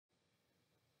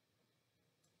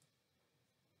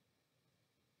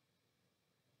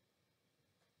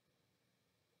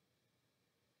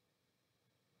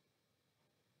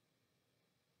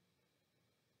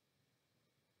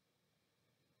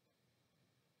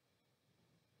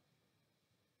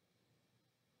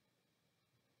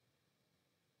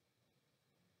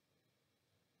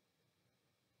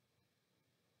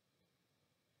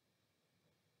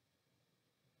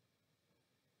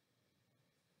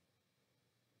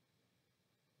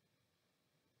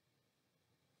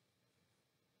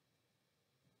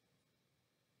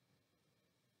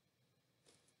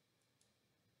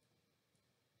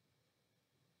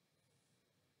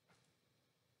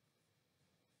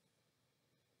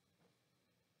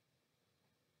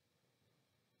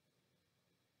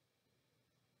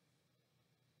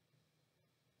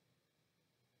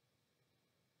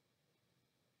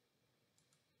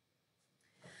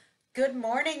Good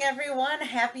morning, everyone.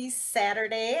 Happy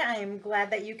Saturday. I'm glad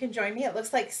that you can join me. It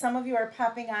looks like some of you are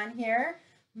popping on here.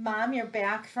 Mom, you're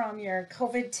back from your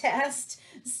COVID test.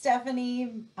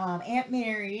 Stephanie, Aunt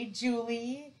Mary,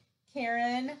 Julie,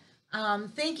 Karen.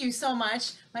 Thank you so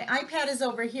much. My iPad is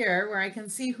over here where I can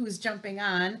see who's jumping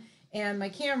on, and my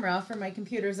camera for my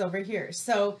computer is over here.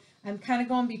 So I'm kind of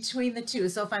going between the two.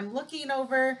 So if I'm looking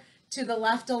over to the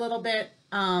left a little bit,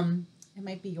 it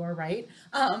might be your right,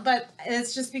 but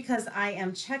it's just because I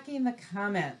am checking the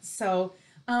comments. So,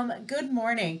 good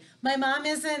morning. My mom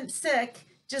isn't sick,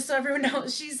 just so everyone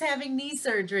knows. She's having knee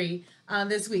surgery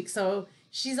this week. So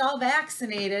she's all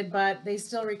vaccinated, but they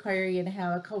still require you to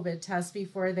have a COVID test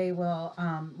before they will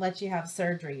let you have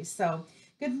surgery. So,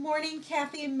 good morning,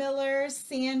 Kathy Miller,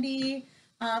 Sandy.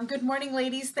 Good morning,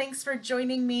 ladies. Thanks for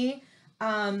joining me.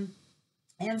 And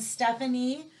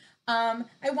Stephanie.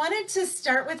 I wanted to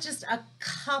start with just a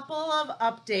couple of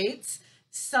updates,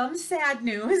 some sad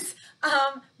news,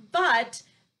 but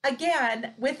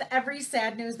again, with every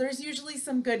sad news, there's usually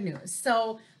some good news.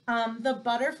 So the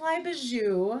Butterfly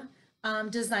Bijou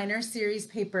Designer Series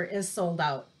paper is sold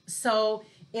out. So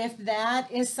if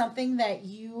that is something that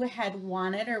you had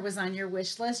wanted or was on your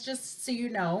wish list, just so you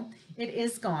know, it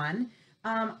is gone.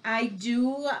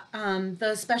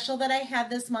 The special that I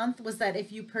had this month was that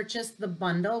if you purchased the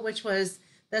bundle, which was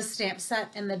the stamp set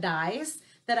and the dies,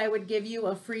 that I would give you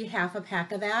a free half a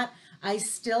pack of that. I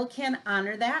still can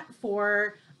honor that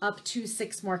for up to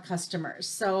 6 more customers.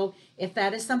 So if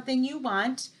that is something you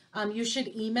want, you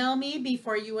should email me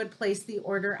before you would place the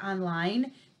order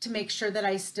online to make sure that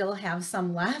I still have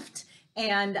some left.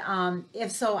 And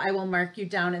if so, I will mark you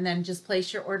down and then just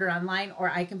place your order online, or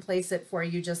I can place it for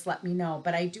you. Just let me know.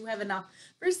 But I do have enough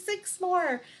for 6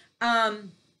 more.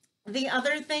 The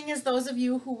other thing is, those of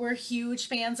you who were huge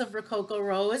fans of Rococo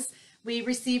Rose, we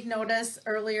received notice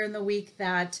earlier in the week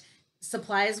that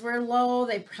supplies were low.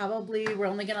 They probably were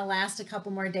only going to last a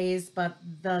couple more days, but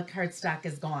the cardstock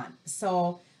is gone.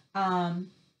 So I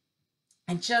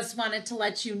just wanted to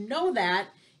let you know that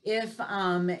if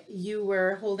you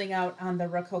were holding out on the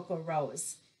Rococo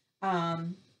Rose.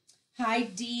 Hi,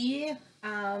 Dee,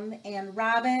 and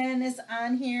Robin is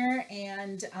on here,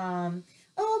 and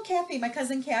oh, Kathy, my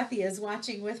cousin Kathy is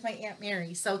watching with my Aunt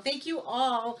Mary. So thank you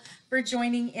all for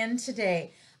joining in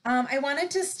today. I wanted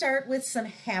to start with some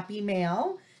happy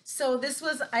mail. So this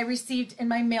was, I received in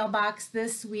my mailbox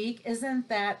this week. Isn't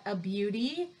that a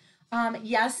beauty?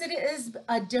 Yes, it is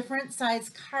a different size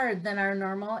card than our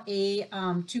normal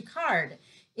A2 card.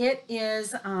 It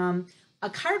is a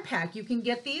card pack. You can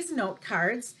get these note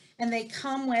cards, and they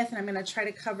come with, and I'm going to try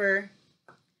to cover,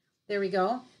 there we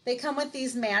go. They come with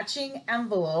these matching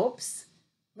envelopes,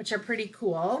 which are pretty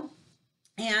cool.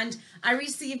 And I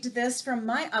received this from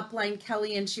my upline,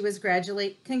 Kelly, and she was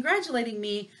congratulating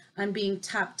me on being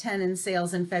top 10 in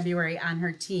sales in February on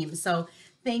her team. So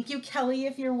thank you, Kelly,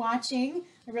 if you're watching.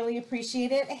 I really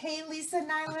appreciate it. Hey, Lisa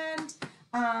Nyland.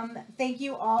 Thank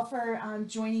you all for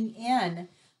joining in.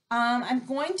 I'm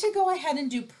going to go ahead and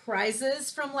do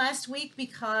prizes from last week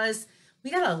because we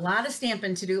got a lot of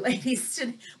stamping to do, ladies.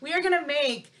 We are going to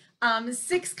make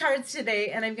 6 cards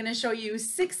today, and I'm going to show you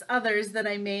 6 others that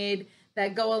I made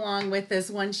that go along with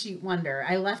this one sheet wonder.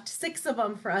 I left 6 of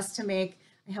them for us to make.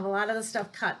 I have a lot of the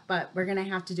stuff cut, but we're going to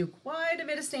have to do quite a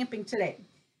bit of stamping today.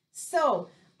 So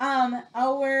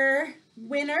our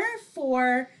winner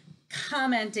for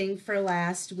commenting for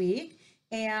last week,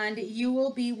 and you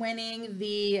will be winning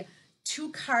the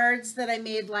 2 cards that I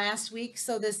made last week.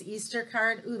 So this Easter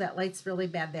card, ooh, that light's really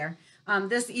bad there.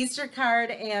 This Easter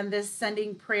card and this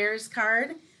sending prayers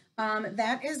card,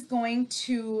 that is going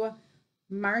to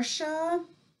Marcia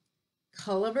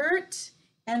Cullivert.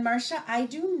 And Marcia, I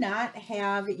do not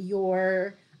have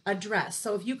your address.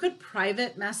 So if you could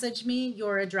private message me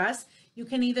your address, you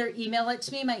can either email it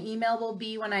to me. My email will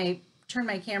be when I turn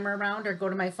my camera around or go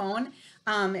to my phone.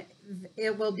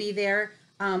 It will be there,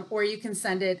 or you can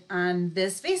send it on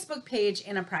this Facebook page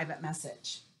in a private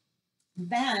message.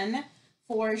 Then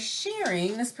for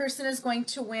sharing, this person is going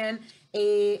to win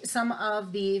some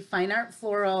of the Fine Art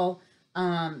Floral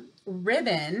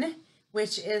ribbon,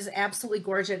 which is absolutely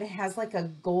gorgeous. It has like a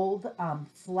gold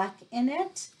fleck in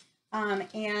it.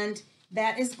 And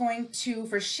that is going to,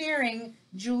 for sharing,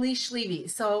 Julie Schleve.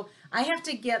 So I have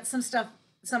to get some stuff,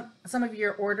 some of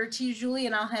your order to you, Julie,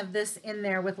 and I'll have this in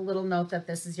there with a little note that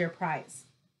this is your prize.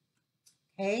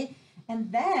 Okay,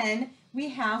 and then we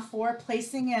have for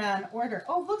placing an order.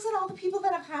 Oh, look at all the people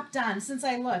that have hopped on since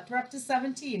I looked. We're up to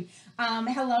 17.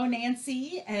 Hello,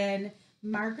 Nancy and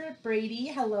Margaret Brady.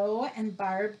 Hello, and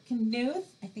Barb Knuth.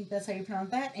 I think that's how you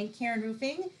pronounce that. And Karen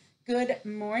Roofing. Good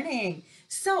morning.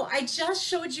 So I just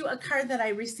showed you a card that I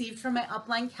received from my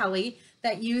upline Kelly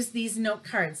that used these note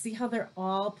cards. See how they're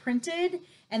all printed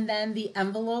and then the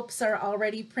envelopes are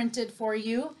already printed for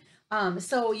you.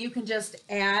 So you can just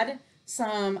add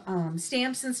some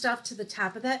stamps and stuff to the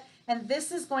top of that. And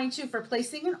this is going to, for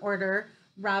placing an order,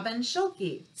 Robin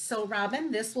Schulke. So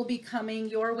Robin, this will be coming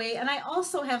your way. And I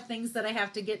also have things that I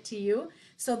have to get to you.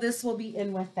 So this will be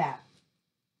in with that.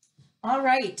 All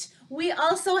right. We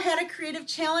also had a creative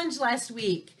challenge last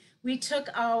week. We took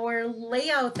our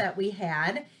layout that we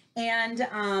had and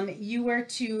you were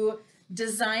to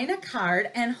design a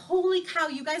card, and holy cow,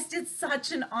 you guys did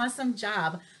such an awesome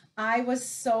job. I was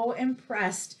so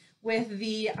impressed with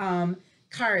the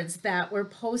cards that were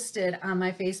posted on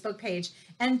my Facebook page.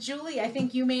 And Julie, I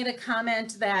think you made a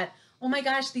comment that, oh my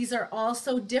gosh, these are all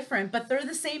so different, but they're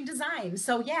the same design.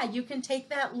 So yeah, you can take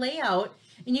that layout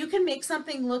and you can make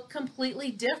something look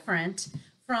completely different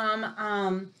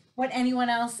from what anyone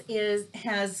else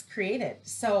has created.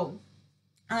 So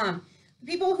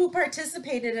people who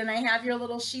participated, and I have your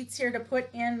little sheets here to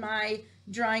put in my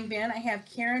drawing bin. I have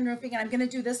Karen Roofing, and I'm going to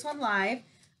do this one live.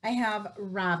 I have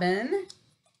Robin,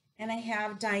 and I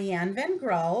have Diane Van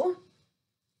Grow,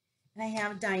 and I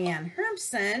have Diane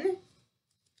Hermson,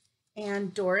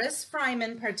 and Doris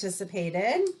Fryman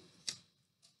participated.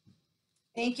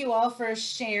 Thank you all for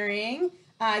sharing.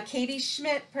 Katie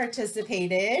Schmidt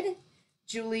participated.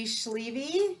 Julie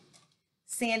Schlevy,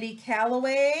 Sandy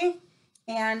Calloway,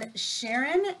 and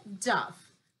Sharon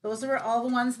Duff. Those were all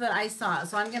the ones that I saw.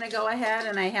 So I'm going to go ahead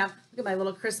and I have, look at my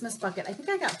little Christmas bucket. I think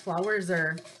I got flowers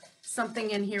or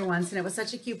something in here once, and it was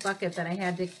such a cute bucket that I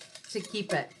had to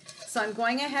keep it. So I'm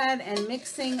going ahead and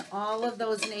mixing all of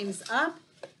those names up.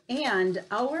 And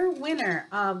our winner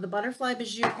of the Butterfly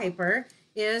Bijou paper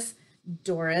is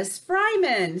Doris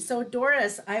Fryman. So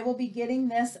Doris, I will be getting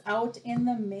this out in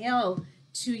the mail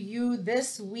to you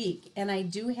this week, and I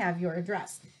do have your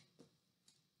address.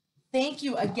 Thank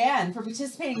you again for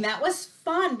participating. That was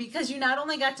fun because you not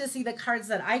only got to see the cards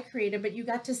that I created, but you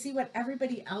got to see what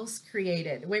everybody else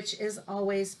created, which is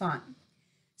always fun.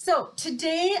 So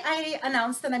today I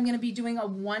announced that I'm going to be doing a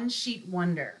one-sheet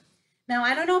wonder. Now,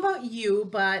 I don't know about you,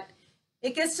 but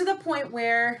it gets to the point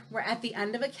where we're at the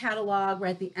end of a catalog. We're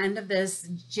at the end of this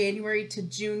January to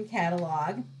June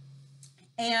catalog.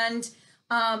 And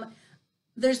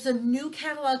there's a new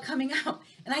catalog coming out.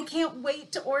 And I can't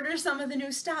wait to order some of the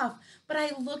new stuff. But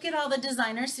I look at all the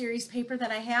designer series paper that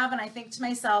I have and I think to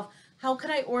myself, how could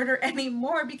I order any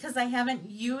more because I haven't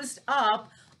used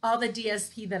up all the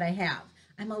DSP that I have.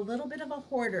 I'm a little bit of a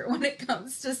hoarder when it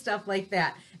comes to stuff like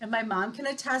that. And my mom can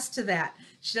attest to that.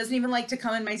 She doesn't even like to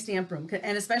come in my stamp room.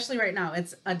 And especially right now,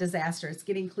 it's a disaster. It's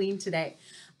getting clean today.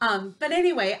 But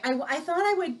anyway, I thought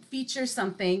I would feature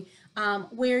something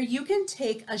where you can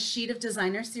take a sheet of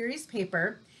designer series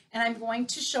paper, and I'm going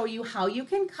to show you how you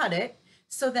can cut it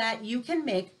so that you can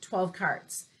make 12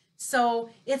 cards. So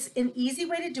it's an easy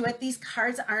way to do it. These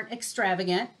cards aren't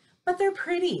extravagant, but they're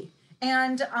pretty.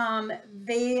 And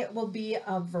they will be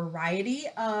a variety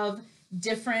of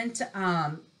different,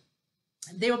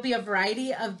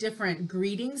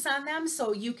 greetings on them.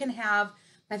 So you can have,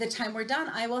 by the time we're done,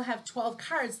 I will have 12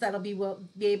 cards that'll be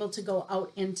able to go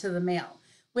out into the mail,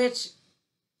 which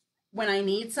when I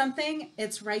need something,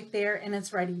 it's right there and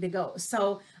it's ready to go.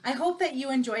 So I hope that you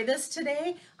enjoy this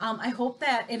today. I hope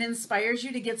that it inspires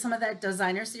you to get some of that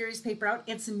designer series paper out.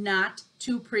 It's not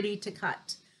too pretty to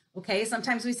cut. Okay,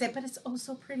 sometimes we say, but it's oh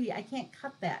so pretty, I can't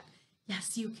cut that.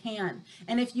 Yes, you can.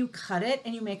 And if you cut it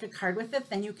and you make a card with it,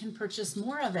 then you can purchase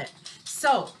more of it.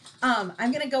 So I'm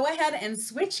going to go ahead and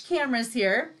switch cameras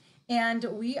here, and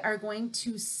we are going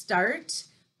to start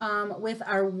with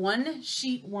our one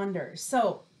sheet wonder.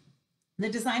 So the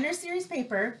designer series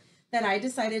paper that I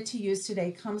decided to use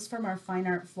today comes from our Fine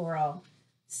Art Floral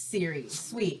series.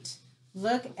 Sweet.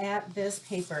 Look at this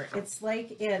paper. It's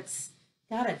like it's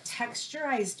got a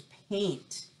texturized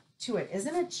paint to it.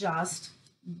 Isn't it just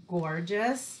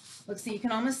gorgeous? Look, see, you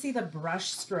can almost see the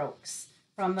brush strokes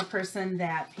from the person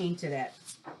that painted it.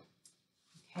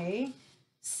 Okay,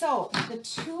 so the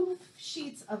two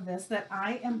sheets of this that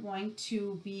I am going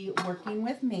to be working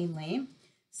with mainly,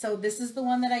 so this is the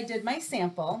one that I did my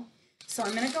sample. So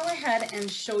I'm going to go ahead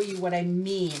and show you what I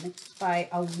mean by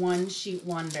a one sheet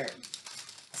wonder.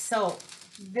 So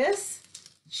this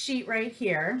sheet right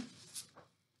here,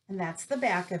 and that's the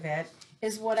back of it,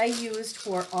 is what I used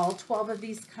for all 12 of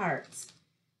these cards.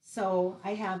 So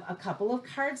I have a couple of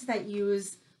cards that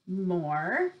use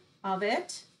more of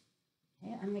it.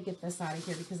 Okay, I'm going to get this out of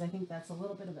here because I think that's a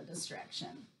little bit of a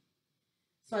distraction.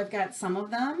 So I've got some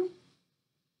of them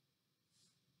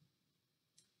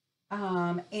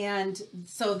And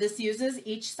so this uses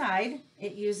each side.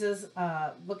 It uses,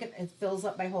 look at, it fills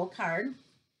up my whole card.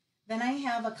 Then I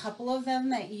have a couple of them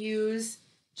that use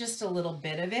just a little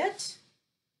bit of it.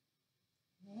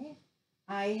 Okay.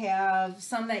 I have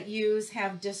some that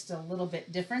have just a little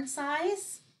bit different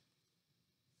size.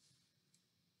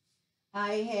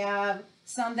 I have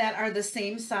some that are the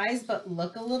same size but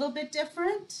look a little bit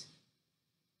different.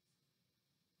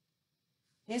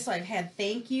 Okay, so I've had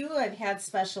thank you, I've had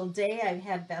special day, I've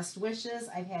had best wishes,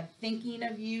 I've had thinking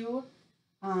of you.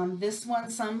 This one,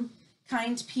 some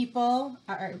kind people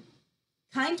are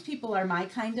my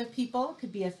kind of people,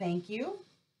 could be a thank you.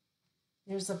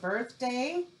 There's a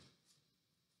birthday,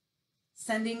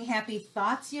 sending happy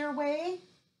thoughts your way,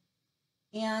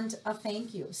 and a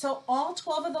thank you. So all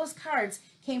 12 of those cards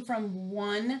came from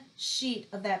one sheet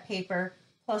of that paper,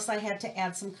 plus I had to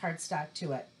add some cardstock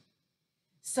to it.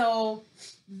 So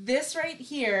this right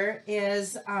here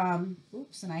is,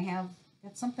 oops, and I have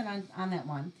got something on that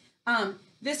one.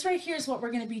 This right here is what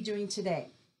we're going to be doing today.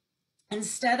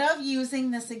 Instead of using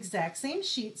this exact same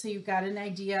sheet, so you've got an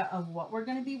idea of what we're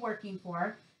going to be working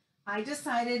for, I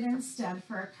decided instead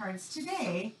for our cards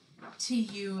today to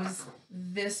use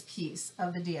this piece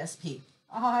of the DSP.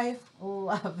 I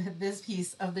love this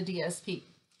piece of the DSP.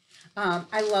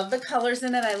 I love the colors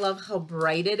in it. I love how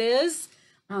bright it is.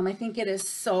 I think it is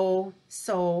so,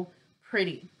 so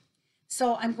pretty.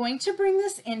 So I'm going to bring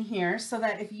this in here so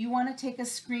that if you want to take a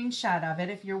screenshot of it,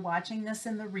 if you're watching this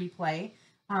in the replay,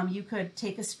 you could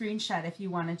take a screenshot if you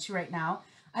wanted to right now.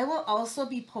 I will also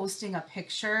be posting a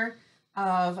picture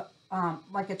of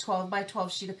like a 12 by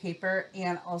 12 sheet of paper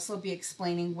and also be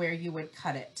explaining where you would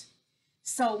cut it.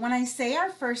 So when I say our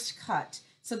first cut,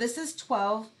 so this is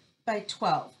 12 by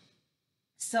 12.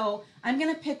 So I'm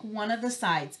going to pick one of the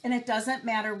sides, and it doesn't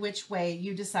matter which way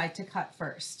you decide to cut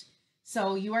first.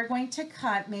 So you are going to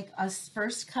make a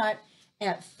first cut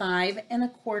at 5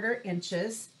 1/4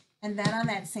 inches. And then on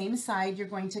that same side, you're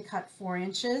going to cut 4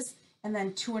 inches and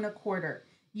then 2 1/4.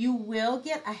 You will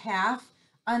get a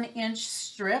 1/2 inch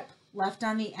strip left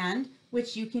on the end,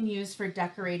 which you can use for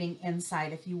decorating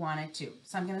inside if you wanted to.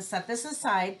 So I'm going to set this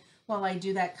aside while I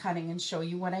do that cutting and show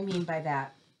you what I mean by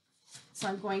that. So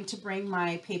I'm going to bring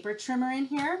my paper trimmer in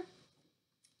here,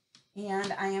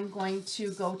 and I am going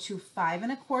to go to 5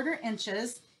 1/4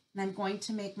 inches, and I'm going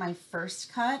to make my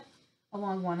first cut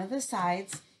along one of the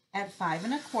sides at 5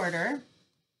 1/4.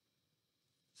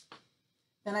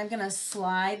 Then I'm going to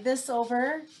slide this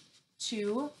over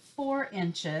to 4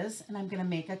 inches, and I'm going to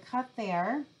make a cut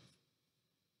there.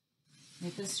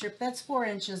 Make a strip that's 4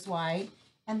 inches wide,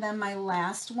 and then my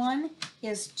last one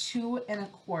is 2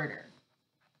 1/4.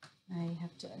 I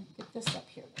have to get this up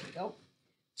here. There we go.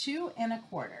 2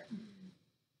 1/4.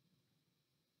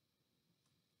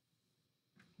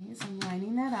 Okay, so I'm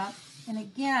lining that up. And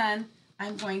again,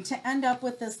 I'm going to end up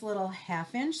with this little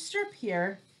 1/2 inch strip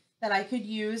here that I could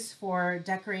use for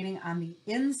decorating on the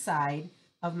inside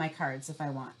of my cards if I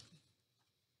want.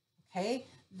 Okay,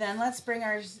 then let's bring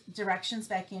our directions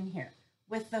back in here.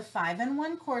 With the 5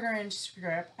 1/4 inch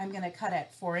strip, I'm going to cut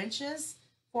at 4 inches,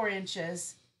 4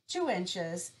 inches, 2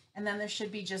 inches, and then there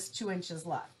should be just 2 inches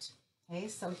left. Okay,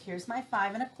 so here's my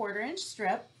 5 1/4 inch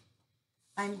strip.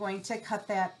 I'm going to cut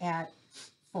that at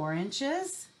 4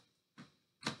 inches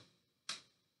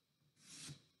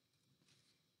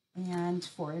and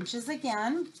 4 inches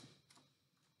again.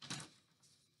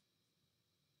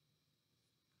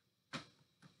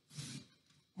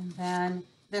 And then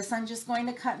this I'm just going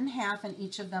to cut in half, and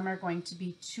each of them are going to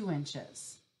be 2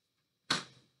 inches.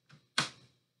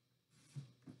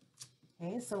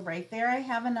 Okay, so right there I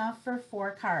have enough for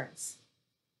 4 cards.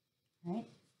 All right,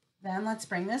 then let's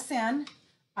bring this in.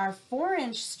 Our 4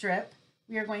 inch strip,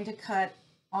 we are going to cut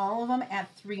all of them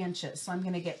at 3 inches. So I'm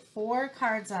going to get 4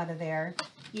 cards out of there,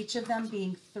 each of them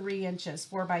being 3 inches,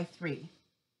 4 by 3.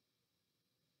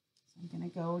 So I'm going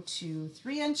to go to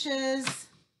 3 inches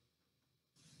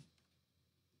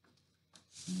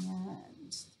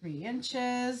and 3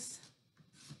 inches.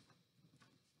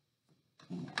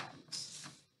 And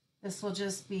this will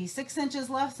just be 6 inches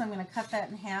left, so I'm going to cut that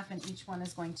in half, and each one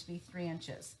is going to be 3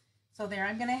 inches. So there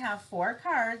I'm going to have 4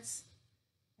 cards,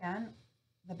 and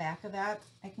the back of that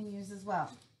I can use as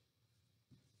well.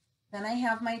 Then I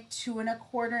have my 2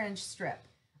 1/4 inch strip.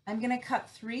 I'm going to cut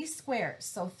 3 squares,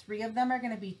 so 3 of them are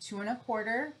going to be 2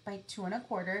 1/4 by 2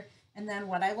 1/4, and then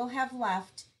what I will have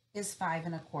left is 5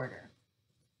 1/4.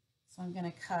 So I'm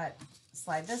going to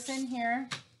slide this in here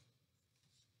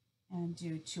and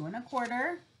do 2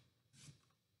 1/4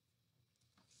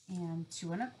 and 2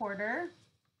 1/4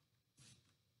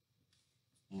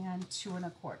 and 2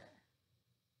 1/4.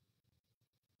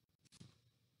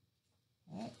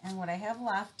 Okay, and what I have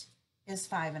left is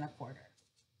 5 1/4. All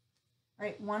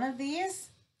right, one of these,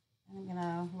 I'm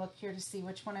gonna look here to see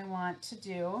which one I want to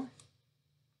do.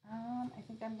 I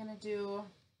think I'm gonna do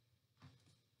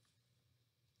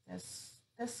this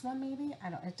one maybe.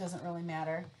 It doesn't really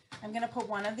matter. I'm gonna put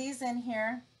one of these in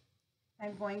here.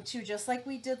 I'm going to, just like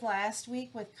we did last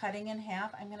week with cutting in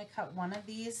half, I'm gonna cut one of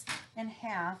these in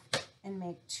half and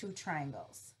make 2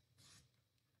 triangles.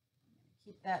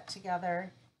 Keep that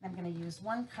together. I'm gonna use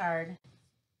one card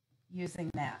using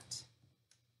that.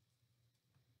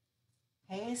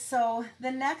 Okay, so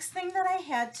the next thing that I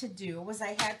had to do was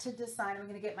I had to decide, I'm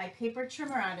going to get my paper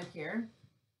trimmer out of here.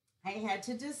 I had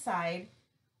to decide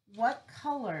what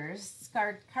colors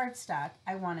cardstock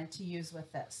I wanted to use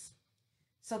with this.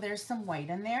 So there's some white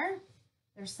in there.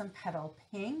 There's some petal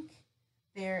pink.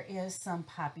 There is some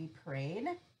poppy parade.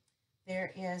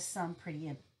 There is some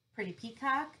pretty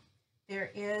peacock.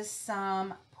 There is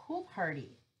some pool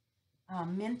party.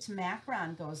 Mint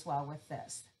macaron goes well with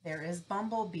this. There is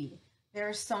bumblebee. There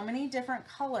are so many different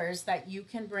colors that you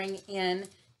can bring in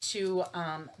to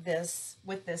this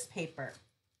with this paper.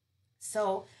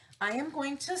 So I am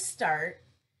going to start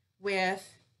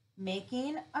with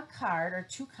making a card or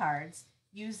 2 cards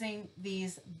using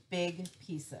these big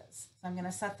pieces. So I'm going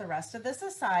to set the rest of this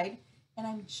aside and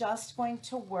I'm just going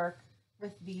to work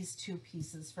with these 2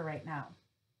 pieces for right now.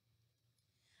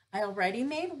 I already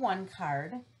made one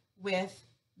card with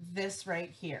this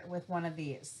right here, with one of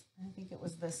these. I think it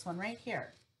was this one right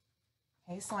here.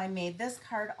 Okay, so I made this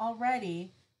card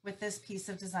already with this piece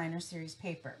of Designer Series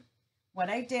paper. What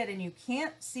I did, and you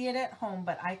can't see it at home,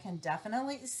 but I can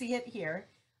definitely see it here,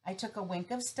 I took a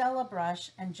Wink of Stella brush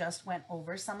and just went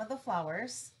over some of the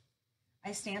flowers.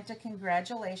 I stamped a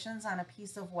congratulations on a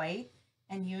piece of white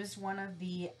and used one of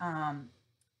the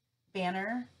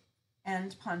banner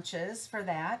end punches for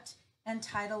that, and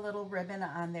tied a little ribbon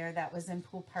on there that was in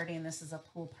Pool Party, and this is a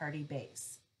Pool Party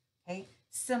base. Okay,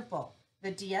 simple.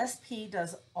 The DSP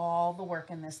does all the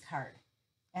work in this card,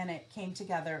 and it came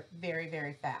together very,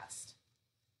 very fast.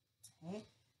 Okay,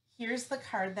 here's the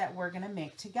card that we're going to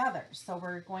make together. So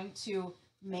we're going to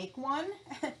make one,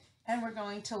 and we're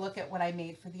going to look at what I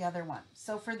made for the other one.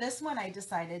 So for this one, I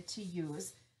decided to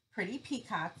use Pretty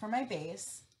Peacock for my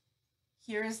base.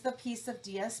 Here's the piece of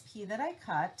DSP that I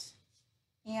cut.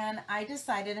 And I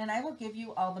decided, and I will give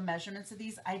you all the measurements of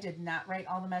these. I did not write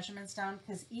all the measurements down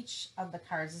because each of the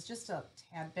cards is just a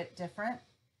tad bit different.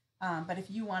 But if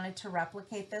you wanted to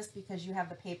replicate this because you have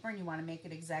the paper and you want to make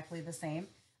it exactly the same,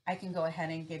 I can go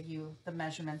ahead and give you the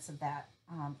measurements of that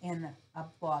in a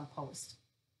blog post.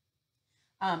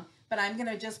 But I'm going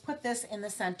to just put this in the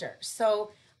center.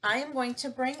 So I am going to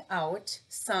bring out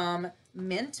some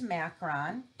mint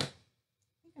macaron.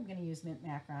 I'm going to use mint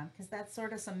macaron because that's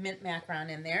sort of some mint macaron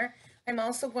in there. I'm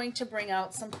also going to bring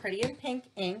out some pretty and pink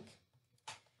ink.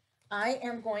 I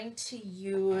am going to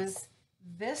use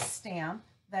this stamp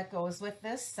that goes with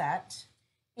this set.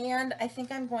 And I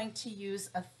think I'm going to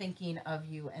use a Thinking of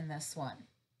You in this one.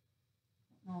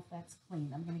 I don't know if that's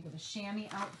clean. I'm going to get a chamois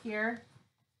out here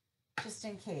just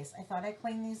in case. I thought I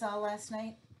cleaned these all last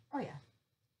night. Oh yeah,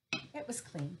 it was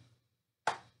clean.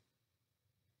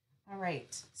 All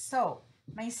right, so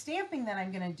my stamping that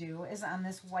I'm going to do is on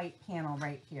this white panel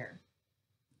right here.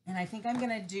 And I think I'm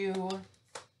going to do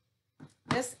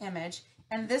this image.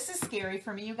 And this is scary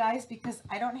for me, you guys, because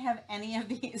I don't have any of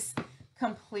these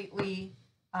completely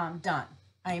done.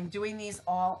 I am doing these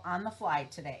all on the fly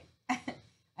today.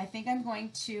 I think I'm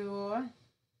going to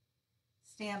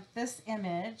stamp this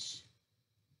image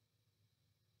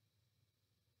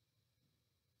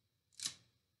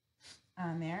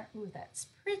on there. Ooh, that's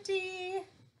pretty.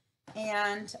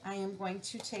 And I am going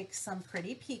to take some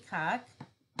Pretty Peacock,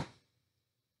 and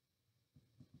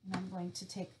I'm going to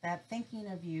take that Thinking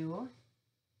of You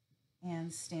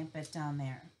and stamp it down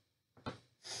there.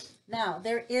 Now,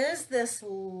 there is this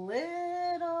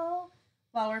little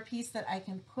flower piece that I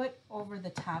can put over the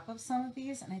top of some of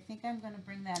these, and I think I'm going to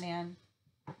bring that in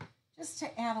just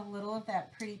to add a little of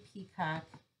that Pretty Peacock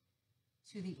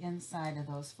to the inside of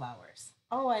those flowers.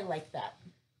 Oh, I like that.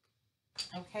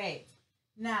 Okay.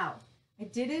 Now, I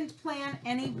didn't plan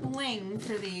any bling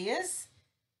for these,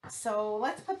 so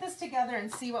let's put this together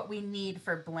and see what we need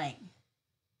for bling.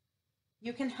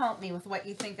 You can help me with what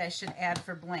you think I should add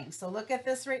for bling. So look at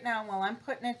this right now while I'm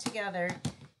putting it together.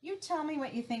 You tell me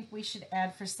what you think we should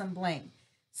add for some bling.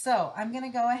 So I'm going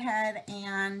to go ahead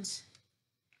and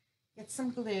get some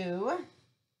glue.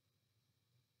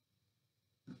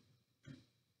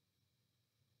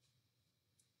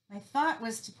 My thought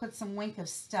was to put some Wink of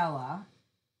Stella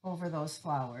over those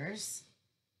flowers.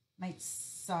 Might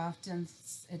soften,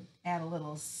 add a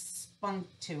little spunk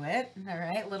to it. All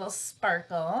right, little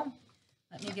sparkle.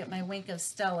 Let me get my Wink of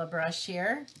Stella brush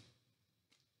here.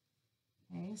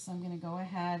 Okay, so I'm going to go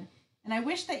ahead, and I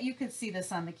wish that you could see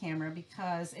this on the camera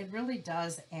because it really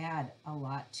does add a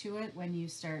lot to it when you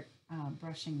start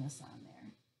brushing this on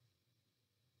there.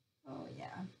 Oh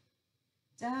yeah,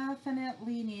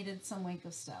 definitely needed some Wink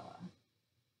of Stella.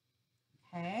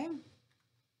 Okay.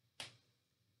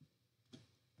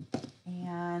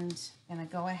 And I'm going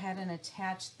to go ahead and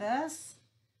attach this.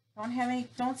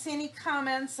 Don't see any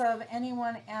comments of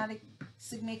anyone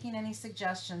making any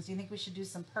suggestions. Do you think we should do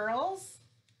some pearls?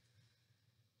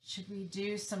 Should we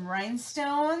do some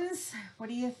rhinestones? What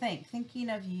do you think? Thinking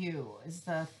of you is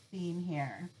the theme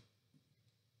here.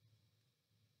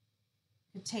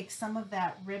 Could take some of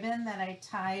that ribbon that I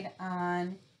tied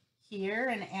on here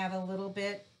and add a little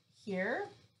bit here.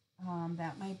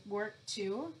 That might work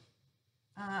too.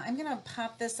 I'm going to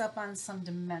pop this up on some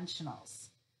dimensionals.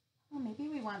 Oh, maybe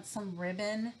we want some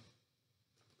ribbon.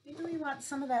 Maybe we want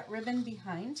some of that ribbon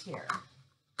behind here.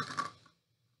 Do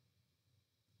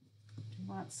we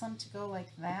want some to go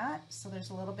like that? So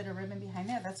there's a little bit of ribbon behind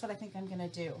there. That's what I think I'm going to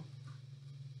do.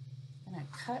 I'm going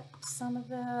to cut some of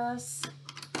this,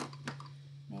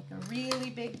 make a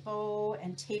really big bow,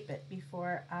 and tape it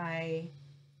before I...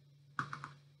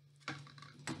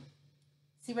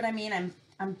 See what I mean?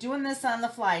 I'm doing this on the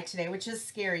fly today, which is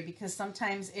scary because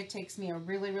sometimes it takes me a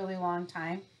really, really long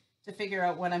time to figure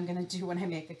out what I'm going to do when I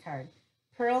make a card.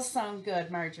 Pearls sound good,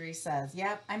 Marjorie says.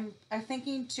 Yep, I'm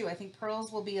thinking too. I think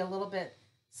pearls will be a little bit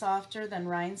softer than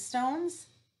rhinestones.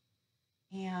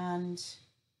 And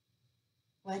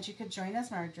glad you could join us,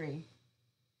 Marjorie.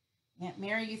 Aunt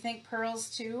Mary, you think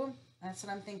pearls too? That's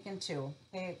what I'm thinking too.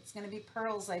 Okay, it's going to be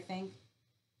pearls, I think.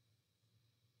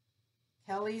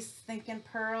 Kelly's thinking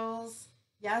pearls.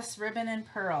 Yes, ribbon and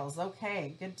pearls.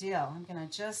 Okay, good deal. I'm going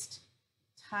to just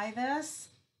tie this.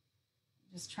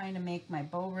 I'm just trying to make my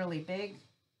bow really big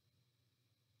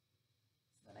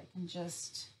so that I can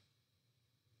just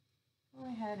go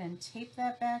ahead and tape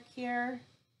that back here.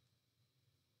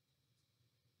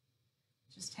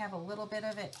 Just have a little bit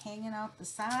of it hanging out the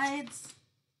sides.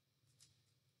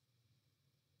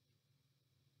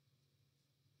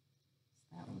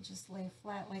 So that will just lay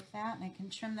flat like that, and I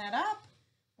can trim that up.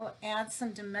 We'll add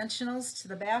some dimensionals to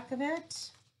the back of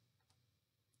it.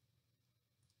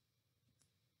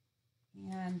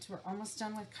 And we're almost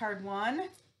done with card 1.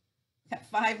 Got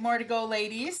 5 more to go,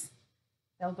 ladies.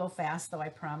 They'll go fast, though, I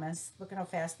promise. Look at how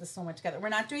fast this will went together. We're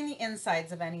not doing the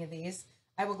insides of any of these.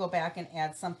 I will go back and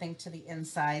add something to the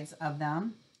insides of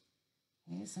them.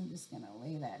 Okay, so I'm just going to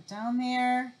lay that down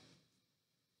there.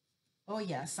 Oh,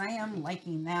 yes, I am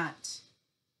liking that.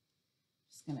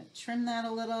 Just going to trim that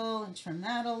a little and trim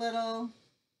that a little.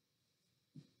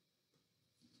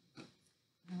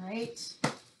 All right.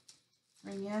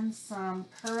 Bring in some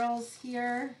pearls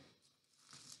here.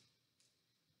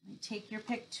 Take your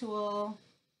pick tool.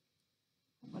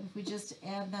 What if we just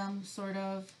add them sort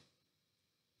of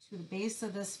to the base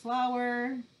of this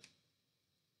flower?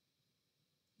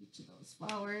 Each of those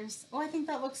flowers. Oh, I think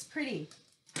that looks pretty.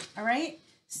 All right.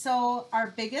 So our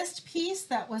biggest piece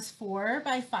that was 4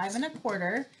 by 5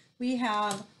 1/4, we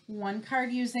have 1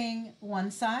 card using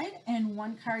one side and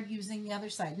 1 card using the other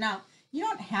side. Now, you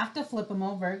don't have to flip them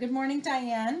over. Good morning,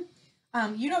 Diane.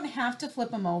 You don't have to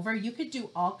flip them over. You could do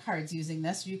all cards using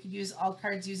this, or you could use all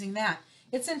cards using that.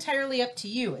 It's entirely up to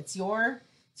you. It's your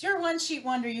one sheet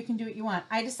wonder. You can do what you want.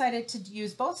 I decided to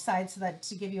use both sides so that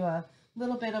to give you a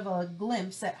little bit of a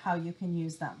glimpse at how you can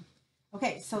use them.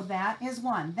 Okay, so that is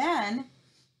one. Then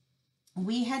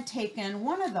we had taken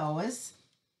one of those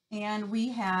and we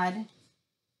had,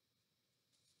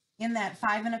 in that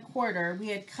 5 1/4, we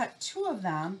had cut 2 of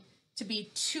them to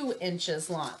be 2 inches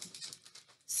long.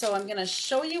 So I'm going to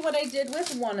show you what I did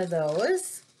with one of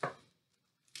those.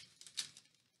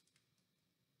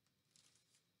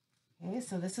 Okay,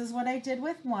 so this is what I did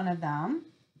with one of them.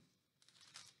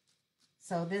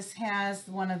 So this has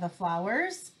one of the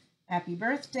flowers. Happy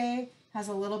birthday. Has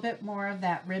a little bit more of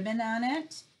that ribbon on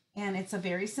it. And it's a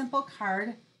very simple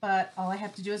card, but all I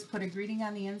have to do is put a greeting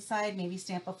on the inside, maybe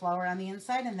stamp a flower on the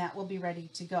inside, and that will be ready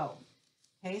to go.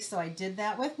 Okay, so I did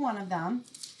that with one of them.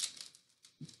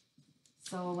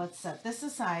 So let's set this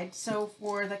aside. So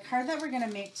for the card that we're going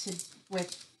to make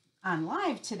on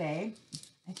live today,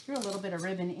 I threw a little bit of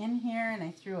ribbon in here and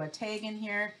I threw a tag in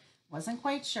here. Wasn't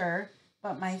quite sure,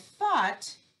 but my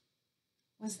thought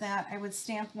was that I would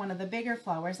stamp one of the bigger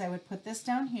flowers. I would put this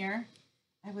down here.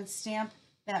 I would stamp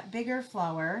that bigger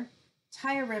flower,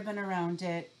 tie a ribbon around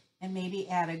it, and maybe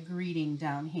add a greeting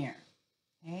down here.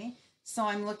 Okay, So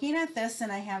I'm looking at this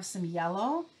and I have some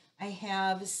yellow. I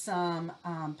have some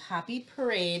Poppy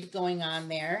Parade going on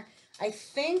there. I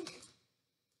think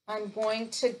I'm going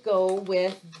to go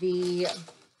with the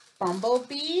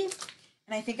Bumblebee.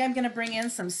 And I think I'm going to bring in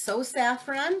some So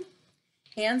Saffron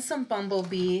and some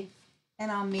Bumblebee.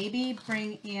 And I'll maybe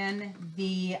bring in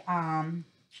the,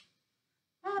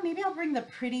 maybe I'll bring the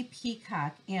Pretty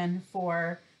Peacock in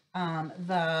for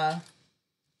the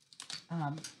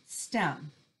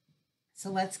stem. So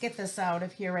let's get this out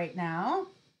of here right now.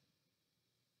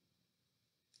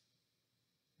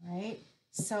 All right,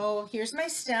 so here's my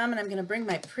stem and I'm gonna bring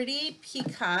my Pretty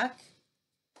Peacock.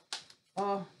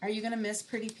 Oh, are you gonna miss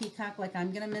Pretty Peacock like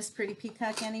I'm gonna miss Pretty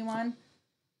Peacock, anyone?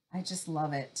 I just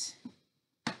love it.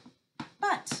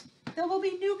 But there will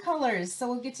be new colors, so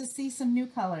we'll get to see some new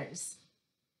colors.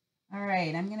 All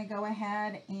right, I'm gonna go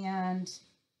ahead and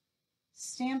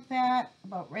stamp that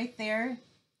about right there.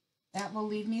 That will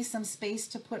leave me some space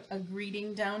to put a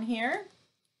greeting down here.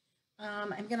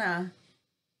 I'm gonna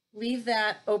leave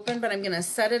that open, but I'm gonna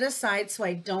set it aside so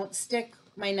I don't stick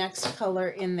my next color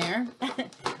in there.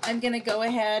 I'm gonna go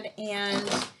ahead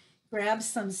and grab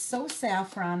some So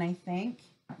Saffron, I think.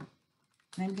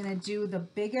 And I'm gonna do the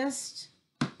biggest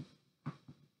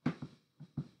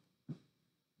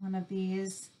one of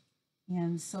these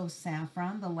in So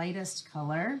Saffron, the lightest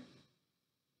color.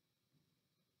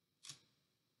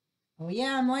 Oh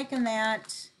yeah, I'm liking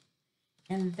that.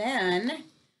 And then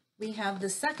we have the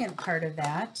second part of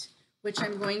that, which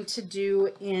I'm going to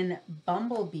do in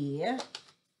Bumblebee.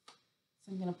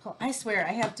 So I'm going to pull, I swear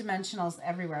I have dimensionals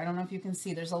everywhere. I don't know if you can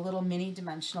see, there's a little mini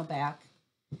dimensional back.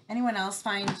 Anyone else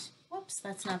find, whoops,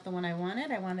 that's not the one I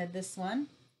wanted. I wanted this one.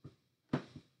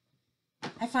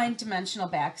 I find dimensional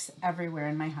backs everywhere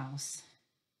in my house.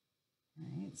 All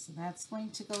right, so that's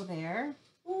going to go there.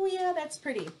 Oh yeah, that's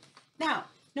pretty. Now,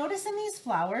 notice in these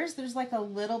flowers, there's like a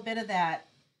little bit of that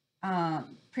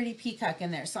Pretty Peacock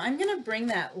in there. So I'm going to bring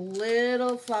that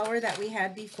little flower that we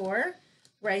had before,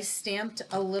 where I stamped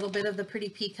a little bit of the Pretty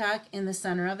Peacock in the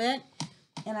center of it.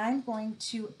 And I'm going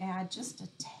to add just a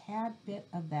tad bit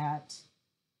of that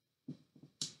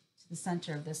to the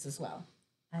center of this as well.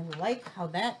 I like how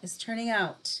that is turning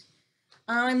out.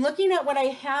 I'm looking at what I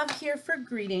have here for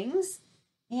greetings,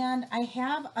 and I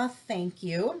have a thank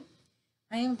you.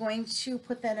 I am going to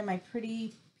put that in my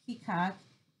Pretty Peacock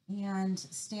and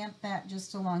stamp that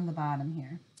just along the bottom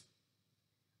here.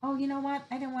 Oh, you know what?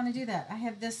 I didn't want to do that. I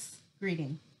have this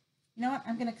greeting. You know what?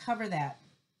 I'm going to cover that.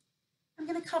 I'm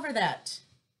going to cover that.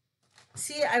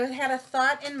 See, I had a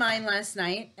thought in mind last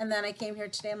night, and then I came here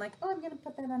today. I'm like, oh, I'm going to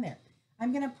put that on there.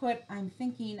 I'm going to put I'm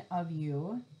thinking of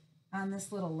you on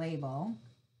this little label.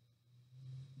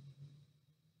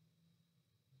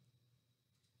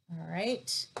 All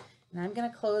right. And I'm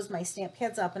going to close my stamp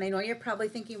pads up. And I know you're probably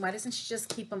thinking, why doesn't she just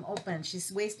keep them open?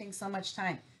 She's wasting so much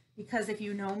time. Because if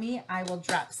you know me, I will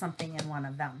drop something in one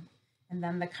of them. And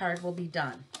then the card will be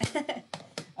done.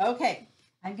 Okay.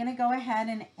 I'm going to go ahead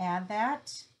and add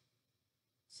that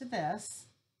to this.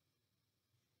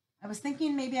 I was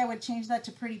thinking maybe I would change that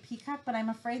to Pretty Peacock, but I'm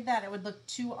afraid that it would look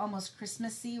too almost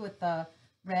Christmassy with the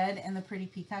red and the Pretty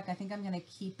Peacock. I think I'm going to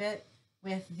keep it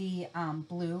with the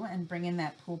blue and bring in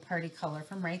that pool party color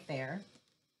from right there.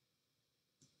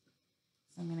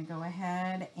 So I'm going to go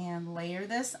ahead and layer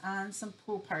this on some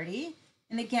pool party.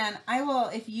 And again, I will,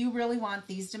 if you really want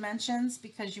these dimensions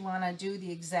because you want to do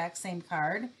the exact same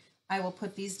card, I will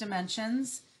put these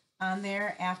dimensions on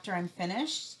there after I'm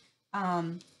finished.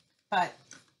 But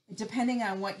depending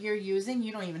on what you're using,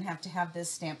 you don't even have to have this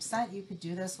stamp set. You could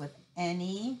do this with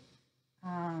any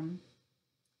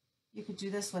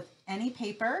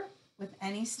paper, with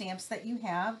any stamps that you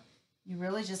have. You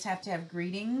really just have to have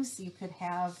greetings. You could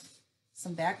have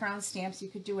some background stamps. You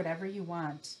could do whatever you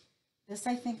want. This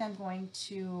I think I'm going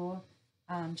to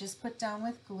just put down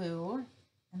with glue.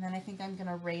 And then I think I'm going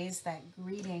to raise that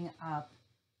greeting up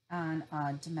on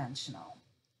dimensional.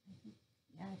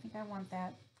 Yeah, I think I want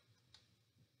that.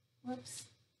 Whoops.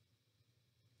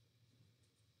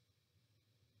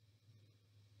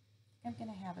 I'm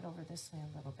going to have it over this way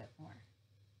a little bit more.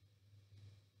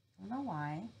 Don't know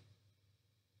why.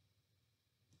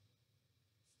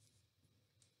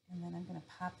 And then I'm going to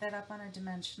pop that up on our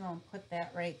dimensional and put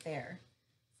that right there.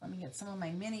 So let me get some of my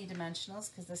mini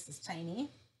dimensionals because this is tiny.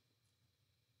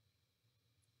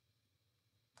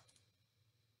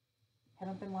 I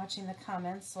haven't been watching the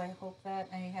comments, so I hope that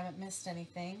I haven't missed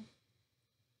anything.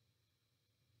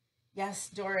 Yes,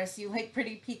 Doris, you like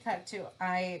Pretty Peacock too.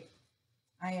 I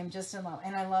am just in love,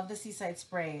 and I love the Seaside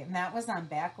Spray, and that was on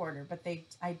back order, but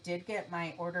I did get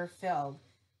my order filled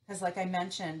because like I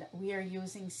mentioned, we are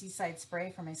using Seaside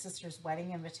Spray for my sister's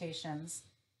wedding invitations,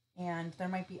 and there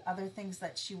might be other things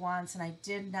that she wants, and I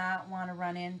did not want to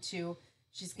run into,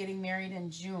 she's getting married in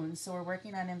June, so we're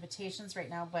working on invitations right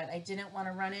now, but I didn't want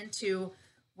to run into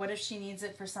what if she needs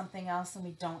it for something else and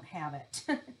we don't have it.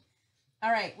 All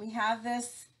right, we have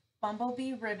this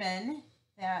bumblebee ribbon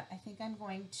that I think I'm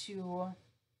going to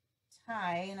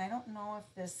tie, and I don't know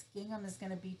if this gingham is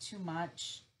going to be too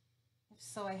much. If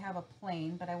so, I have a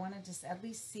plain, but I want to just at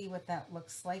least see what that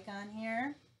looks like on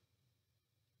here.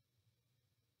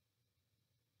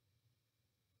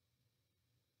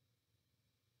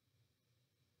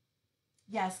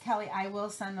 Yes, Kelly, I will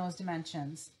send those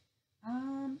dimensions.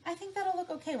 I think that'll look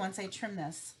okay once I trim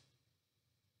this.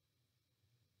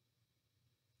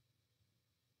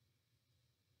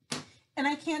 And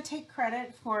I can't take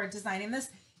credit for designing this.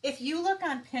 If you look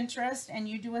on Pinterest and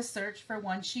you do a search for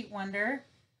One Sheet Wonder,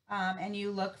 and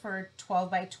you look for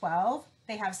 12 by 12,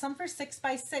 they have some for 6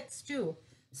 by 6 too.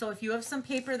 So if you have some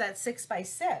paper that's 6 by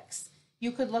 6,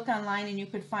 you could look online and you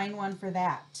could find one for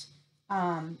that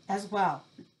as well.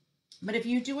 But if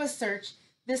you do a search,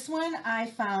 this one I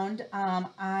found,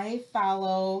 I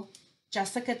follow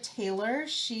Jessica Taylor.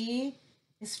 She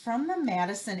is from the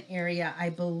Madison area, I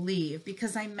believe,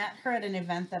 because I met her at an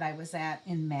event that I was at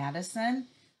in Madison.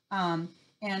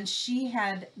 And she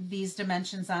had these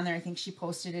dimensions on there. I think she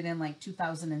posted it in like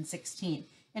 2016.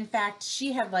 In fact,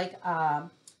 she had like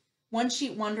One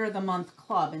Sheet Wonder of the Month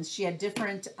Club, and she had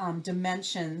different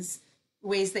dimensions,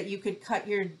 ways that you could cut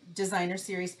your designer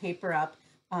series paper up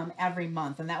every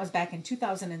month. And that was back in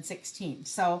 2016.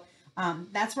 So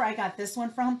that's where I got this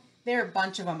one from. There are a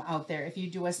bunch of them out there. If you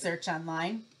do a search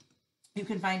online, you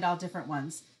can find all different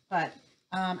ones. But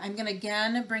I'm going to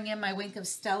again bring in my Wink of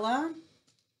Stella.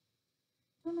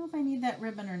 I don't know if I need that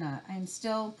ribbon or not. I'm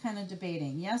still kind of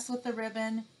debating. Yes, with the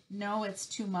ribbon. No, it's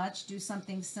too much. Do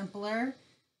something simpler.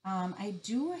 I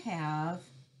do have,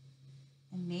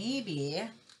 and maybe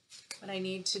what I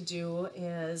need to do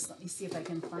is, let me see if I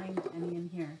can find any in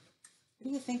here. What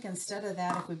do you think instead of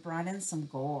that if we brought in some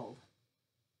gold?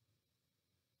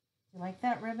 Do you like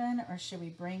that ribbon, or should we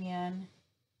bring in,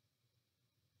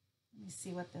 let me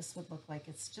see what this would look like.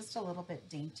 It's just a little bit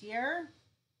daintier.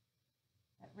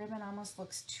 That ribbon almost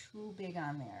looks too big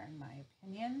on there, in my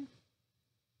opinion.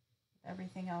 With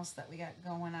everything else that we got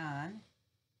going on,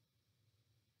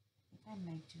 I think I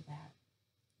might do that.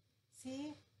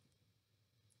 See?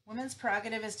 Women's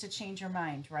prerogative is to change your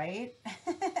mind, right?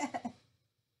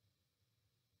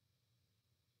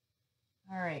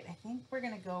 All right, I think we're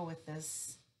going to go with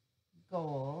this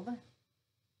gold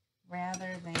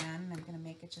rather than, I'm going to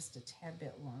make it just a tad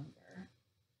bit longer.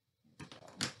 There we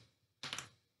go.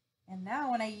 And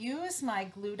now when I use my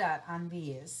glue dot on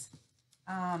these,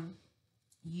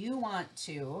 you want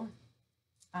to,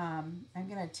 I'm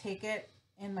going to take it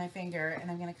in my finger and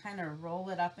I'm going to kind of roll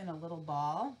it up in a little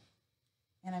ball.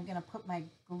 And I'm going to put my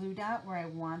glue dot where I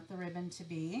want the ribbon to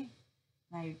be.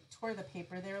 And I tore the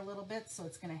paper there a little bit, so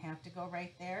it's going to have to go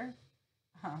right there.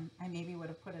 I maybe would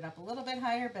have put it up a little bit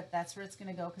higher, but that's where it's going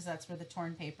to go because that's where the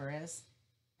torn paper is.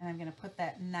 And I'm going to put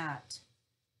that knot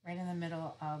right in the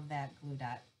middle of that glue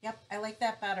dot. Yep, I like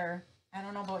that better. I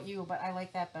don't know about you, but I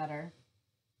like that better.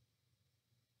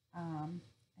 I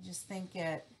just think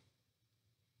it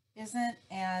isn't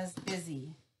as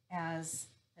busy as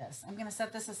this. I'm going to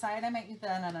set this aside. I might use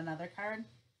that on another card.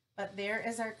 But there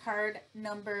is our card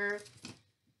number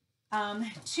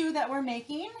 2 that we're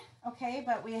making. Okay,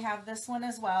 but we have this one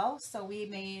as well. So we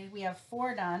have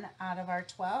 4 done out of our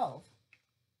 12.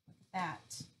 Look at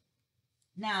that.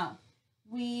 Now,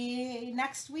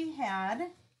 next we had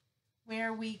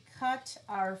where we cut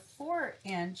our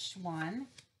 4-inch one.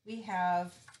 We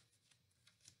have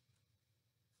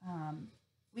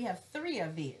 3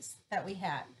 of these that we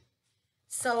had.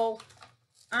 So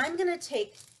I'm going to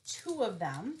take 2 of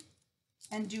them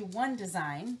and do one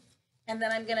design, and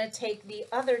then I'm going to take the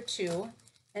other 2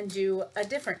 and do a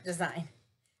different design.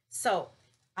 So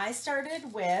I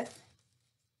started with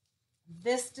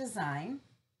this design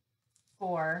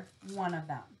for one of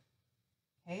them.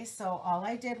 Okay, so all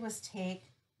I did was take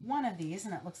one of these,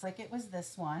 and it looks like it was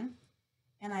this one,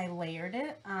 and I layered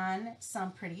it on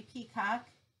some pretty peacock,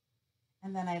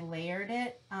 and then I layered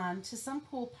it onto some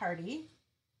pool party.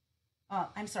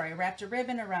 I'm sorry, I wrapped a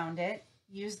ribbon around it,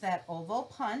 used that oval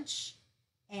punch,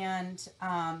 and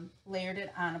layered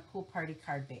it on a pool party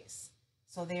card base.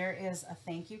 So there is a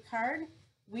thank you card.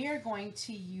 We are going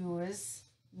to use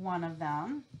one of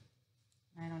them.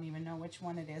 I don't even know which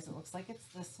one it is. It looks like it's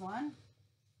this one.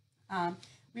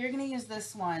 We are going to use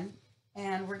this one,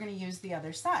 and we're going to use the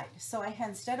other side. So I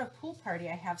had, instead of pool party,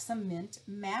 I have some mint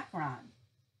macaron.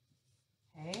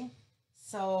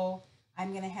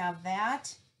 I'm going to have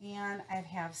that, and I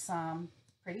have some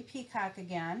pretty peacock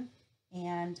again,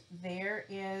 and there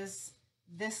is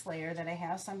this layer that I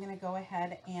have, so I'm going to go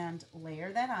ahead and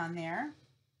layer that on there.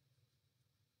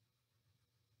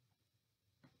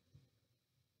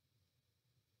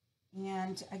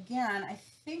 And again, I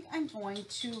think I'm going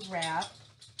to wrap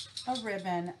a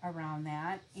ribbon around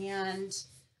that, and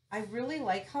I really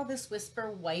like how this Whisper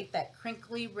White, that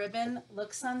crinkly ribbon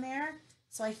looks on there.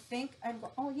 So I think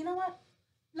oh, you know what?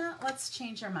 No, let's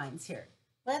change our minds here.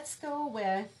 Let's go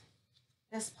with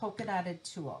this polka dotted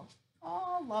tulle.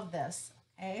 Oh, love this.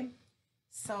 Okay.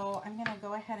 So I'm going to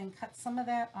go ahead and cut some of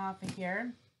that off of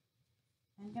here.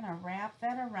 I'm going to wrap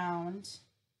that around.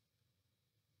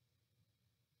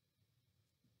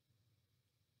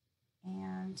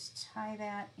 And tie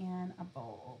that in a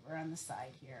bow over on the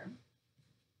side here.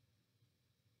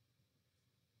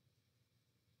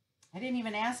 I didn't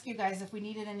even ask you guys if we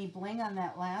needed any bling on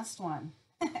that last one.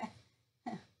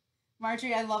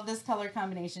 Marjorie, I love this color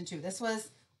combination too. This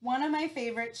was one of my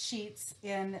favorite sheets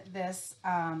in this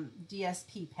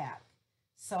DSP pack.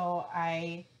 So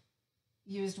I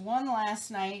used one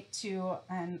last night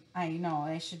and I know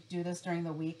I should do this during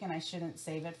the week and I shouldn't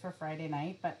save it for Friday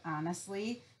night, but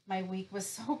honestly, my week was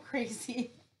so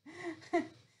crazy.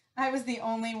 I was the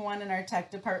only one in our tech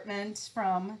department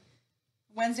from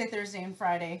Wednesday, Thursday, and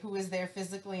Friday who was there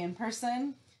physically in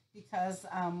person, because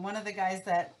one of the guys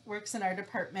that works in our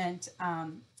department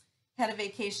had a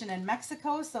vacation in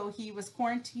Mexico, so he's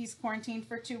quarantined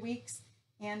for 2 weeks.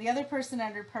 And the other person in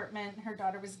our department, her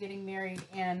daughter was getting married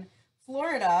in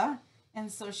Florida,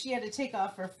 and so she had to take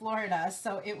off for Florida.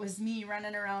 So it was me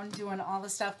running around doing all the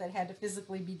stuff that had to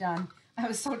physically be done. I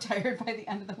was so tired by the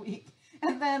end of the week.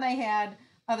 And then I had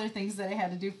other things that I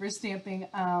had to do for stamping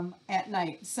at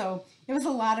night. So it was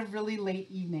a lot of really late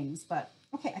evenings. But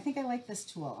okay, I think I like this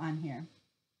tool on here.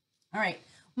 All right,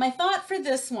 my thought for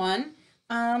this one,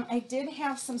 I did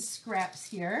have some scraps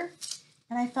here.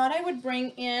 And I thought I would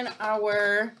bring in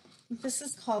this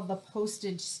is called the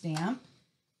postage stamp.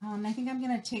 I think I'm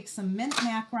going to take some mint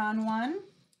macaron one.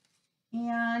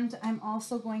 And I'm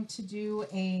also going to do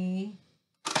a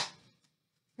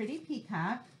pretty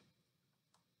peacock.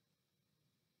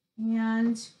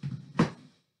 And I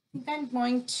think I'm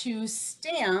going to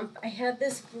stamp. I had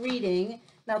this greeting.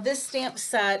 Now this stamp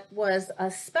set was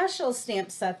a special stamp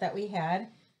set that we had.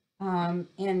 And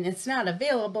it's not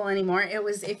available anymore. It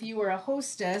was if you were a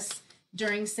hostess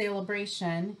during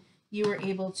celebration, you were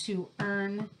able to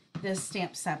earn this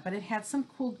stamp set, but it had some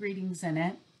cool greetings in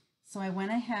it. So I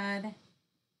went ahead,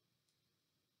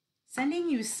 sending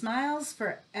you smiles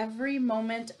for every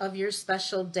moment of your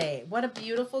special day. What a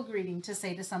beautiful greeting to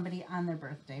say to somebody on their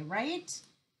birthday, right?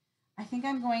 I think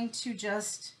I'm going to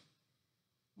just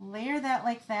layer that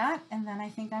like that, and then I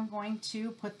think I'm going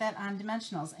to put that on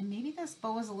dimensionals. And maybe this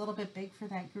bow is a little bit big for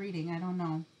that greeting. I don't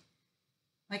know.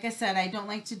 Like I said, I don't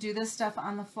like to do this stuff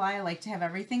on the fly. I like to have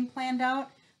everything planned out,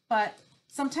 but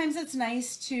sometimes it's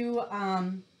nice to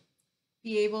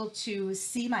be able to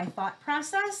see my thought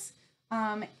process,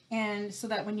 and so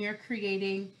that when you're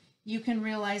creating, you can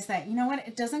realize that, you know what,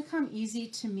 it doesn't come easy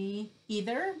to me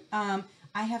either.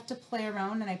 I have to play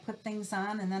around and I put things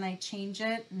on and then I change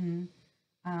it, and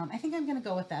I think I'm going to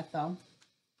go with that though.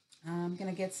 I'm going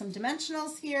to get some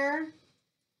dimensionals here,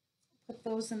 put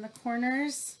those in the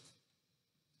corners.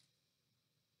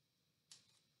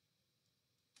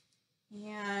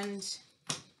 And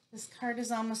this card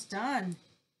is almost done.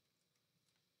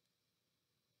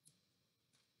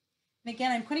 And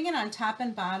again, I'm putting it on top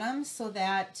and bottom so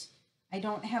that I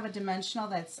don't have a dimensional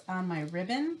that's on my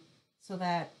ribbon, so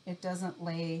that it doesn't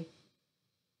lay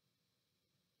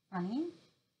funny.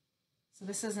 So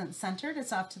this isn't centered,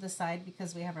 it's off to the side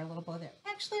because we have our little bow there.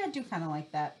 Actually, I do kind of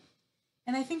like that.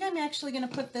 And I think I'm actually going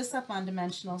to put this up on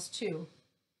dimensionals too.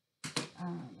 I got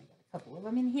a couple of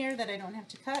them in here that I don't have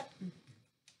to cut.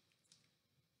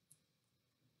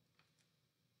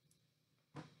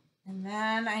 And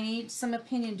then I need some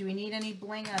opinion. Do we need any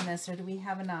bling on this, or do we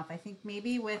have enough? I think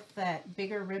maybe with that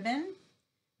bigger ribbon,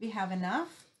 we have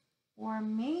enough. Or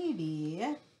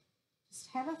maybe, just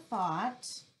have a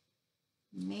thought,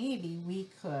 maybe we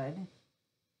could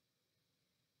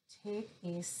take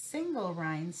a single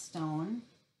rhinestone,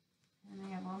 and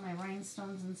I have all my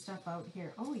rhinestones and stuff out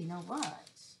here. Oh, you know what?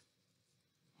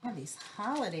 I have these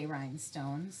holiday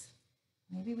rhinestones.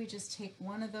 Maybe we just take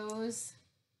one of those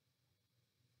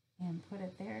and put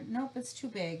it there. Nope, it's too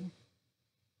big.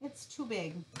 It's too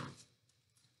big.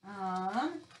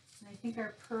 And I think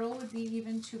our pearl would be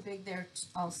even too big there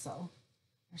also.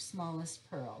 Our smallest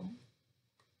pearl.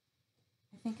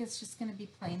 I think it's just going to be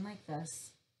plain like this.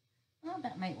 Oh,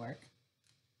 that might work.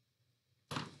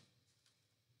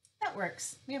 that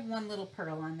works. We have one little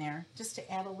pearl on there just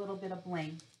to add a little bit of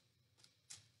bling.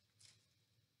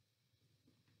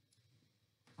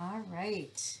 All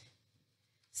right.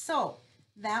 So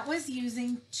that was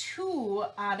using 2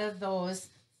 out of those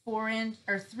 4-inch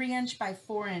or 3-inch by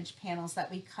 4-inch panels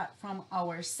that we cut from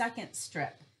our second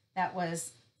strip. That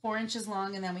was 4 inches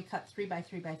long, and then we cut 3 by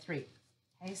 3 by 3.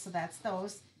 Okay, so that's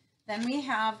those. Then we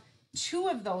have 2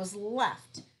 of those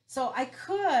left. So I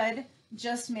could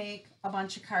just make a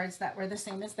bunch of cards that were the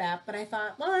same as that, but I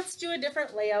thought, well, let's do a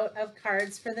different layout of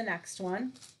cards for the next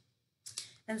one.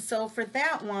 And so for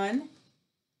that one,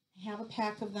 I have a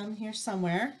pack of them here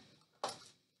somewhere. The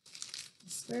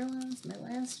square one's my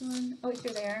last one. Oh,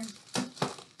 here they are.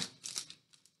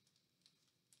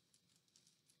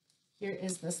 Here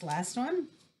is this last one.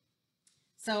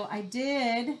 So I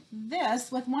did this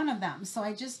with one of them. So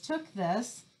I just took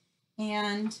this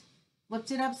and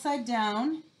flipped it upside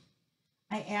down.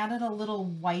 I added a little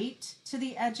white to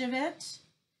the edge of it.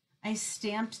 I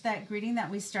stamped that greeting that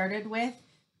we started with,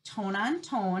 tone on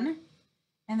tone.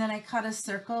 And then I cut a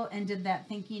circle and did that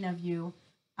thinking of you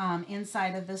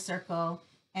inside of the circle,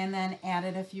 and then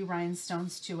added a few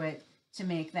rhinestones to it to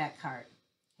make that card.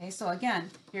 Okay, so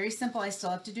again, very simple. I still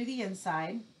have to do the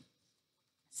inside.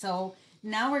 So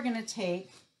now we're going to take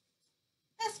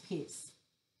this piece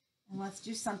and let's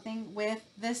do something with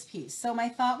this piece. So my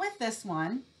thought with this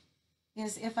one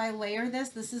is if I layer this,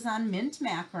 this is on mint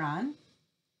macaron.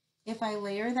 If I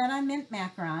layer that on mint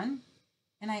macaron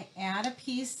and I add a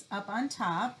piece up on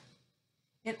top,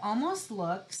 it almost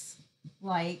looks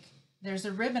like there's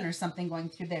a ribbon or something going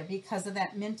through there because of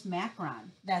that mint macaron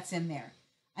that's in there.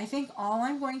 I think all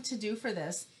I'm going to do for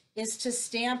this is to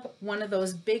stamp one of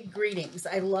those big greetings.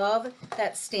 I love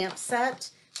that stamp set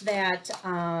that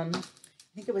I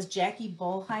think it was Jackie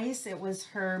Bullheis. It was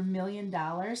her $1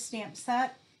 million stamp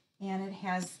set, and it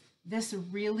has this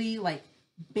really like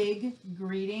big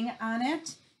greeting on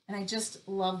it, and I just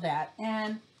love that.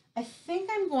 And I think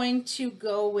I'm going to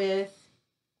go with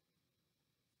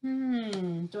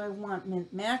do I want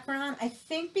mint macaron? I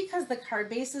think because the card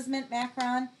base is mint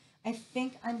macaron, I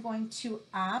think I'm going to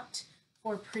opt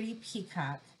for Pretty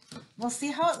Peacock. We'll see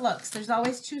how it looks. There's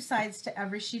always 2 sides to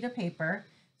every sheet of paper.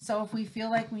 So if we feel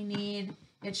like we need,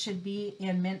 it should be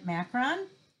in mint macaron,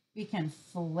 we can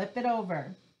flip it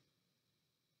over.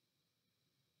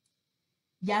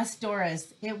 Yes,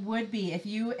 Doris, it would be. If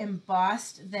you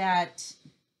embossed that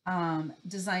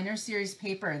designer series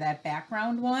paper, that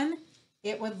background one,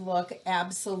 it would look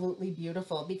absolutely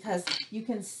beautiful because you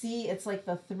can see it's like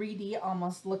the 3D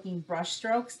almost looking brush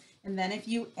strokes. And then if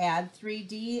you add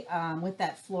 3D with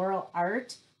that floral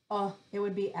art, oh, it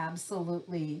would be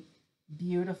absolutely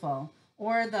beautiful.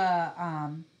 Or the,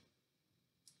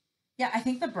 yeah, I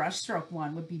think the brush stroke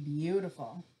one would be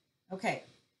beautiful. Okay,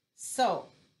 so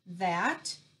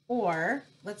that, or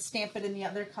let's stamp it in the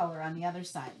other color on the other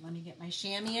side. Let me get my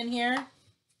chamois in here.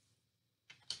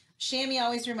 Chamois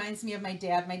always reminds me of my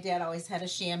dad. My dad always had a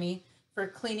chamois for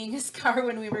cleaning his car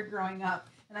when we were growing up.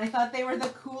 And I thought they were the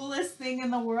coolest thing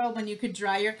in the world when you could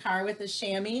dry your car with a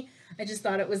chamois. I just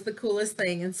thought it was the coolest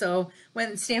thing. And so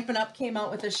when Stampin' Up! Came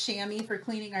out with a chamois for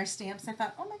cleaning our stamps, I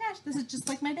thought, oh my gosh, this is just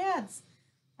like my dad's.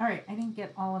 All right, I didn't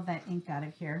get all of that ink out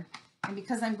of here. And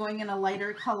because I'm going in a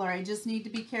lighter color, I just need to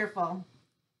be careful.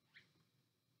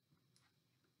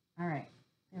 All right,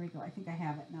 there we go. I think I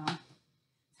have it now.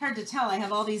 It's hard to tell. I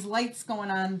have all these lights going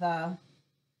on the,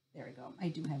 there we go. I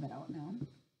do have it out now.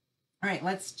 All right,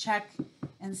 let's check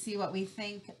and see what we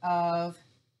think of,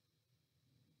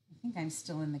 I think I'm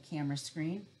still in the camera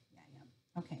screen. Yeah,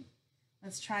 I am. Okay,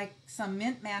 let's try some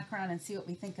mint macaron and see what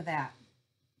we think of that.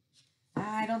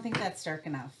 I don't think that's dark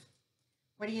enough.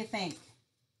 What do you think?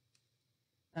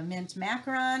 The mint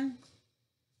macaron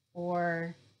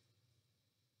or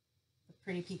the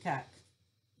Pretty Peacock?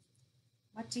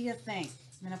 What do you think?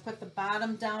 I'm going to put the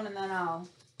bottom down and then I'll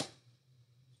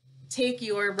take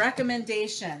your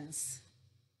recommendations.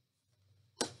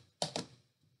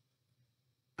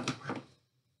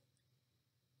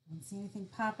 Don't see anything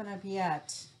popping up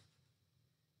yet.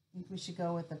 I think we should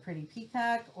go with the Pretty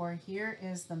Peacock, or here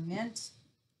is the mint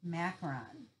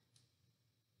macaron.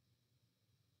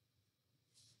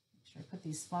 Make sure I put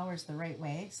these flowers the right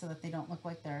way so that they don't look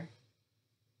like they're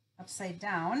upside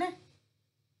down.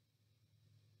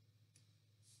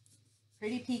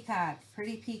 Pretty Peacock,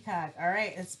 Pretty Peacock. All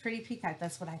right, it's Pretty Peacock.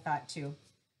 That's what I thought too.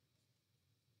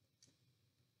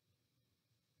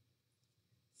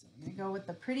 So we're going to go with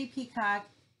the Pretty Peacock.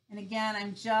 And again,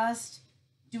 I'm just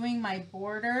doing my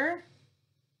border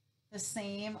the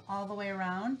same all the way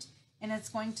around. And it's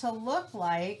going to look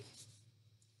like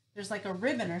there's like a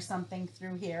ribbon or something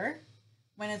through here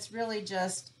when it's really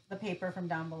just the paper from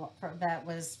down below that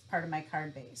was part of my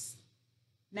card base.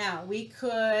 Now we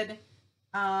could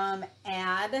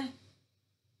add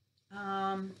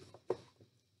a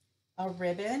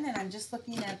ribbon, and I'm just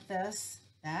looking at this.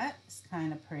 That is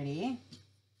kind of pretty.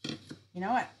 You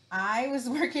know what? I was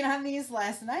working on these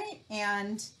last night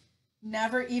and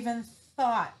never even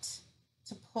thought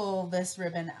to pull this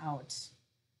ribbon out.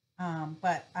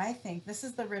 But I think this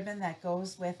is the ribbon that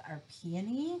goes with our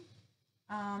peony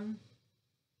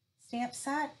stamp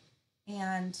set,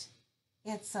 and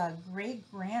it's a gray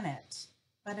granite,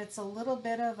 but it's a little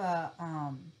bit of a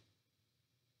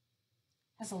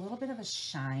has a little bit of a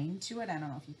shine to it. I don't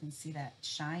know if you can see that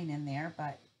shine in there,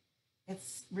 but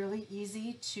it's really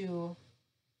easy to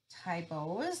tie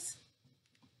bows.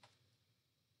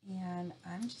 And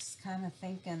I'm just kind of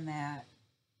thinking that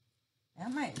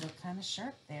that might look kind of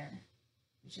sharp there.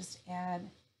 We just add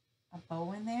a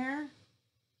bow in there.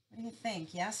 What do you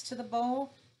think? Yes to the bow?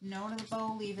 No to the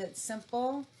bow? Leave it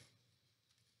simple?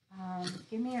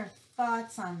 Give me your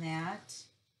thoughts on that.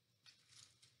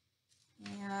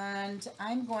 And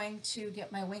I'm going to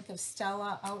get my Wink of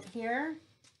Stella out here,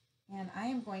 and I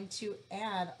am going to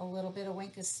add a little bit of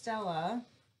Wink of Stella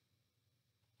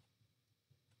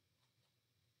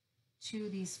to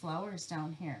these flowers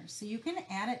down here. So you can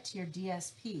add it to your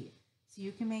DSP. So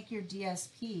you can make your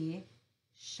DSP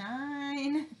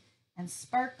shine and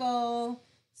sparkle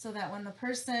so that when the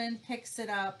person picks it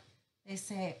up, they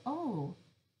say, oh,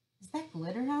 is that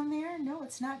glitter on there? No,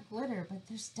 it's not glitter, but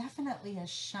there's definitely a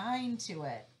shine to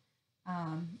it.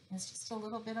 It's just a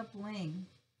little bit of bling.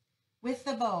 With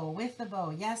the bow, with the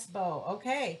bow. Yes, bow.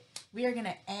 Okay, we are going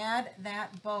to add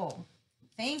that bow.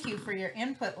 Thank you for your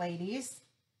input, ladies.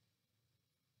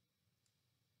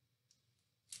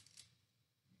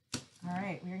 All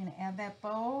right, we're going to add that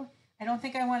bow. I don't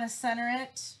think I want to center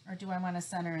it, or do I want to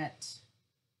center it?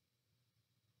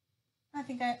 I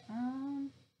think maybe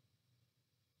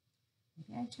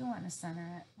I do want to center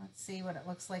it. Let's see what it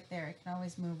looks like there. I can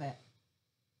always move it.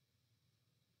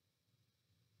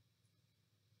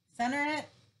 Center it,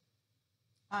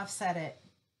 offset it.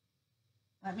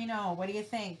 Let me know. What do you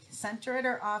think? Center it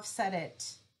or offset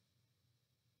it?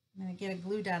 I'm going to get a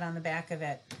glue dot on the back of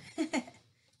it.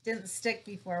 Didn't stick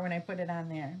before when I put it on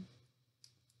there.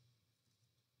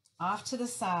 Off to the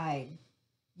side.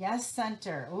 Yes,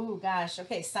 center. Oh, gosh.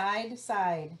 Okay, side,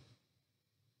 side.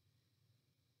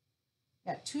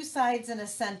 Got two sides and a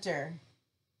center.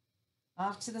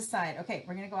 Off to the side. Okay,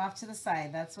 we're going to go off to the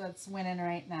side. That's what's winning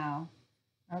right now.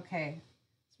 Okay,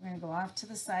 so we're going to go off to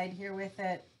the side here with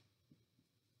it.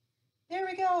 There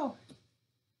we go.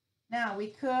 Now, we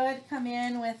could come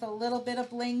in with a little bit of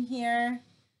bling here.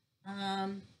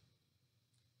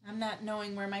 I'm not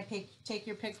knowing where my take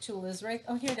your pick tool is. Right,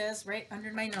 oh, here it is, right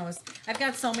under my nose. I've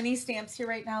got so many stamps here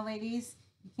right now, ladies.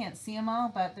 You can't see them all,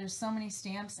 but there's so many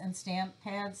stamps and stamp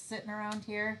pads sitting around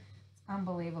here. It's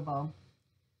unbelievable.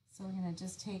 So we're going to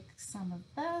just take some of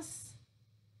this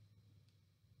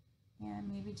and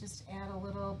maybe just add a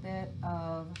little bit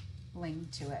of bling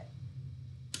to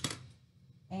it.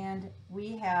 And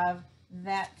we have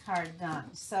that card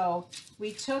done. So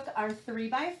we took our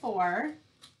 3x4,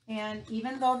 and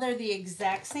even though they're the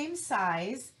exact same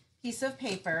size piece of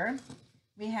paper,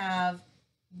 we have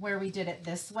where we did it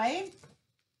this way,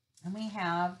 and we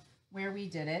have where we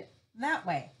did it that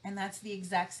way. And that's the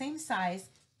exact same size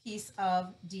piece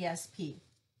of DSP.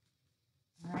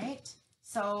 All right,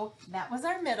 so that was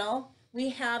our middle. We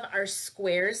have our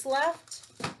squares left.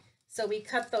 So we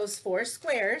cut those 4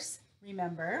 squares,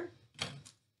 remember.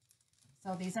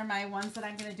 So these are my ones that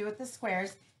I'm going to do with the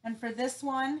squares. And for this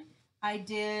one, I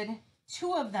did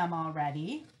 2 of them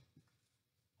already.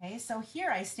 Okay, so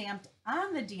here I stamped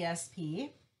on the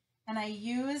DSP, and I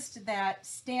used that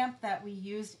stamp that we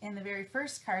used in the very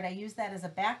first card. I used that as a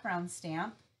background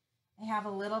stamp. I have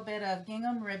a little bit of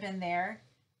gingham ribbon there,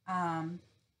 and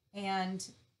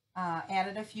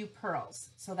added a few pearls.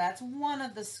 So that's one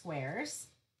of the squares.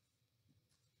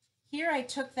 Here I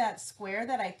took that square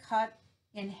that I cut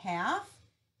in half,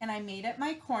 and I made it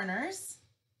my corners.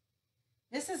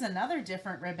 This is another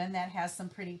different ribbon that has some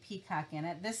pretty peacock in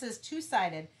it. This is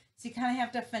 2-sided, so you kind of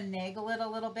have to finagle it a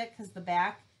little bit because the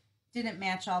back didn't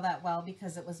match all that well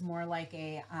because it was more like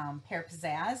a pear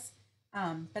pizzazz.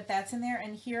 But that's in there.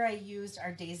 And here I used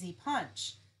our daisy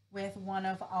punch with one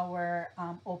of our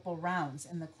opal rounds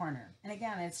in the corner. And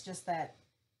again, it's just that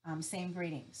same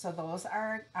greeting. So those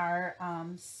are our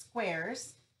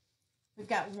squares. We've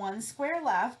got 1 square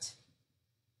left.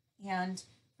 And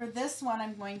for this one,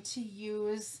 I'm going to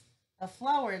use the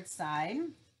flowered side.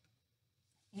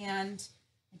 And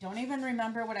I don't even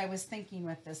remember what I was thinking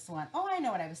with this one. Oh, I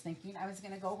know what I was thinking. I was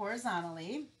going to go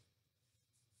horizontally,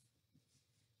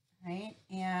 right?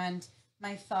 And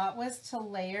my thought was to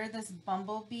layer this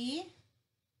bumblebee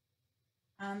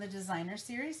on the designer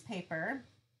series paper,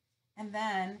 and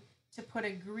then to put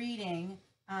a greeting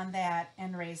on that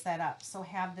and raise that up. So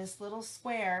have this little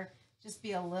square just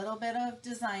be a little bit of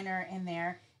designer in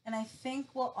there. And I think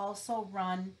we'll also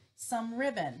run some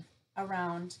ribbon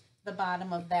around the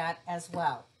bottom of that as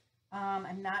well.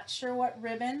 I'm not sure what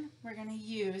ribbon we're going to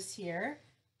use here.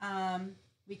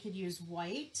 We could use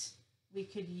white. We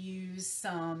could use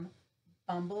some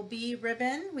bumblebee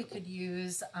ribbon. We could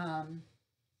use a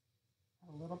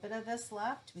little bit of this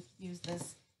left. We could use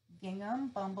this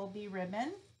gingham bumblebee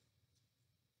ribbon.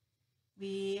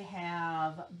 We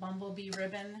have bumblebee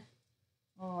ribbon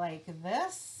like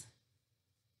this.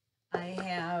 I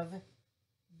have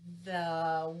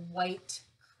the white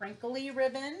crinkly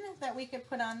ribbon that we could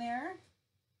put on there.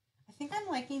 I think I'm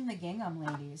liking the gingham,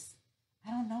 ladies.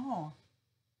 I don't know.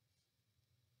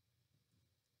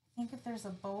 I think if there's a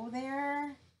bow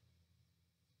there,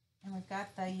 and we've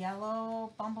got the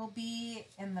yellow bumblebee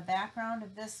in the background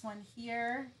of this one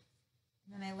here,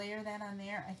 and then I layer that on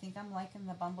there, I think I'm liking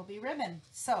the bumblebee ribbon.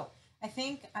 So I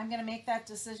think I'm going to make that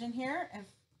decision here. If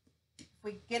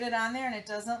we get it on there and it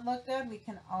doesn't look good, we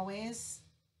can always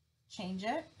change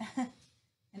it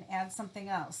and add something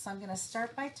else. So I'm going to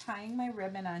start by tying my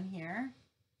ribbon on here.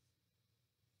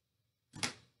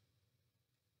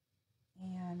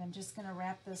 And I'm just going to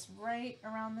wrap this right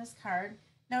around this card.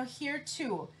 Now here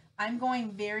too, I'm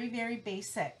going very, very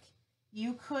basic.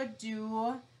 You could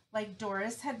do, like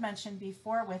Doris had mentioned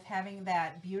before, with having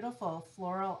that beautiful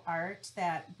floral art,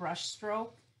 that brush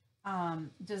stroke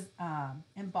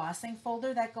embossing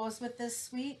folder that goes with this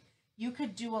suite. You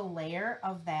could do a layer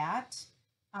of that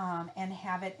and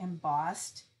have it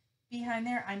embossed behind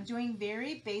there. I'm doing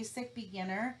very basic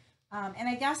beginner. And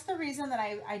I guess the reason that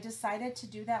I decided to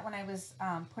do that when I was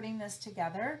putting this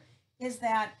together is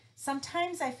that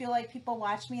sometimes I feel like people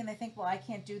watch me and they think, well, I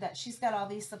can't do that. She's got all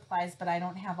these supplies, but I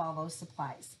don't have all those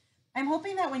supplies. I'm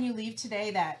hoping that when you leave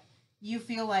today that you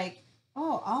feel like,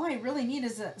 oh, all I really need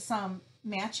is some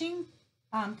matching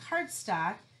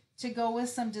cardstock to go with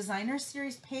some designer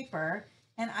series paper,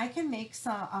 and I can make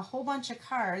a whole bunch of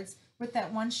cards with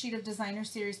that one sheet of designer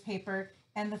series paper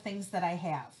and the things that I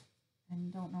have. I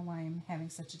don't know why I'm having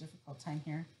such a difficult time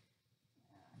here,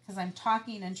 because I'm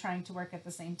talking and trying to work at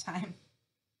the same time.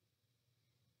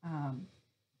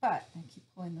 But I keep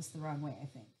pulling this the wrong way, I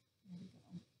think. There we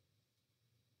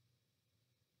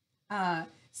go.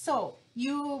 So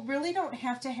you really don't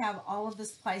have to have all of the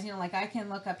supplies. You know, like I can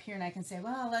look up here and I can say,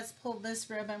 well, let's pull this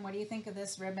ribbon. What do you think of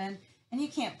this ribbon? And you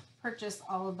can't purchase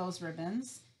all of those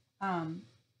ribbons.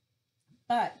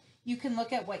 But you can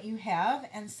look at what you have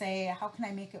and say, how can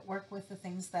I make it work with the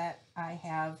things that I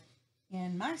have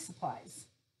in my supplies?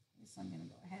 So I'm going to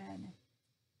go ahead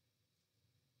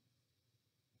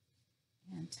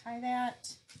and tie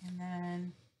that and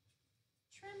then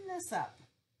trim this up.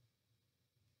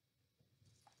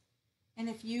 And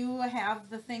if you have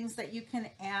the things that you can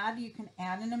add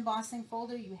an embossing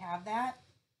folder, you have that,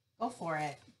 go for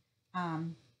it.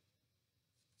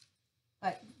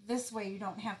 But this way you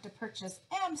don't have to purchase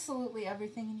absolutely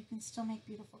everything and you can still make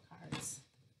beautiful cards.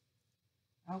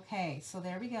 Okay, so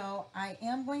there we go. I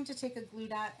am going to take a glue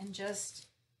dot and just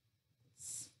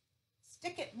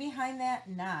stick it behind that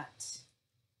knot.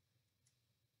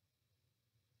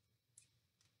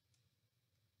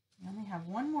 I only have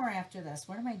one more after this.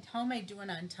 How am I doing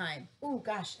on time? Oh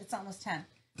gosh, it's almost 10.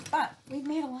 But we've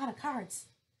made a lot of cards.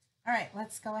 All right,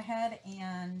 let's go ahead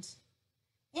and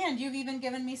you've even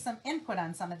given me some input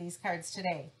on some of these cards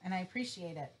today, and I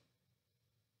appreciate it.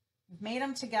 We've made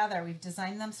them together. We've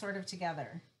designed them sort of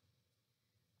together.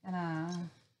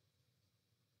 Gonna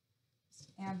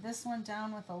just add this one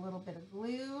down with a little bit of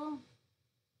glue.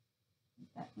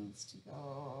 That needs to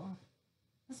go.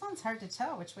 This one's hard to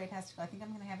tell which way it has to go. I think I'm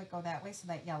going to have it go that way so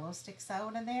that yellow sticks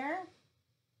out of there.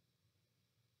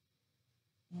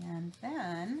 And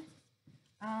then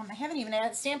I haven't even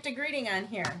stamped a greeting on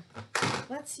here.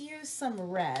 Let's use some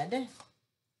red.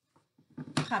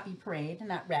 Poppy Parade,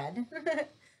 not red.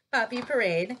 Poppy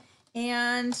Parade.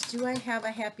 And do I have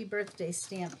a happy birthday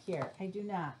stamp here? I do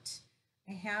not.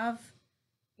 I have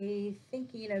a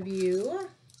thinking of you.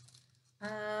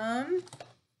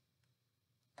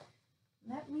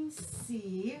 Let me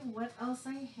see what else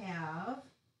I have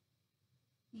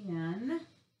in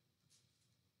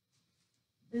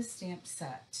this stamp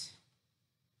set.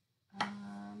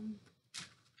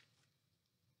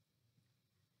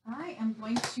 I am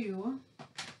going to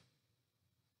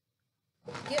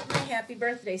get my happy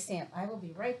birthday stamp. I will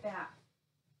be right back.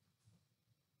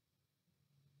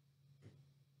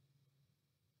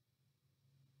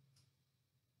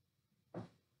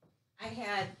 I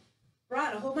had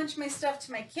brought a whole bunch of my stuff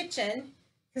to my kitchen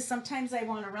because sometimes I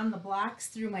want to run the blocks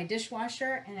through my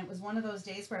dishwasher, and it was one of those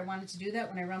days where I wanted to do that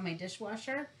when I run my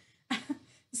dishwasher.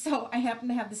 So I happen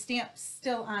to have the stamp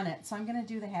still on it. So I'm going to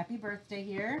do the happy birthday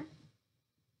here.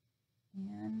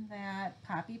 And that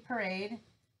Poppy Parade.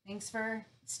 Thanks for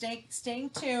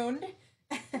staying tuned.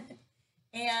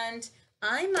 And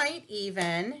I might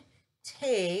even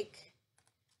take,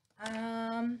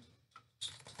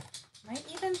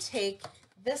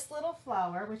 this little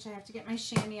flower, which I have to get my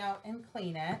chamois out and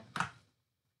clean it.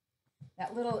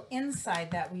 That little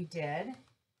inside that we did.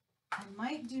 I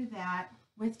might do that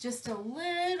with just a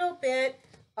little bit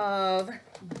of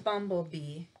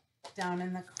bumblebee down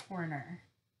in the corner.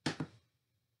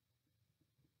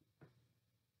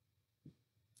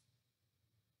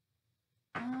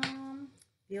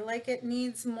 Feel like it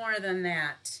needs more than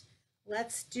that.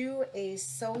 Let's do a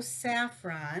So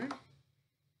Saffron.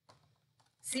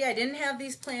 See, I didn't have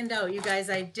these planned out, you guys.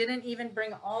 I didn't even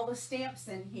bring all the stamps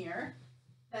in here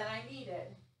that I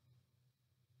needed.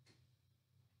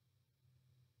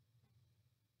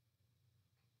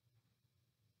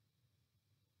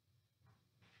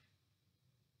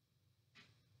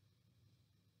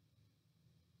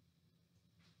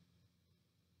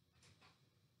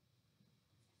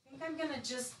 I think I'm gonna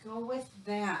just go with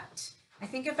that. I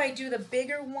think if I do the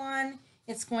bigger one,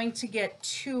 it's going to get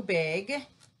too big.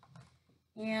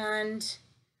 And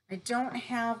I don't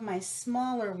have my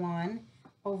smaller one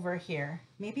over here.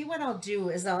 Maybe what I'll do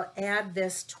is I'll add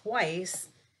this twice,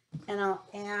 and I'll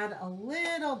add a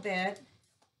little bit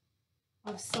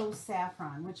of So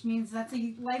Saffron, which means that's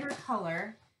a lighter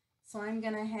color. So I'm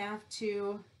gonna have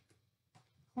to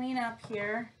clean up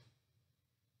here.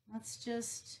 Let's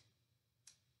just,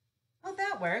 oh,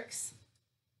 that works.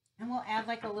 And we'll add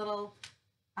like a little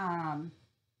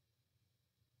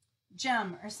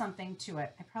gem or something to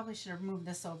it. I probably should have moved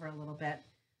this over a little bit.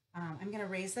 I'm going to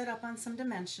raise that up on some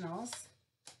dimensionals.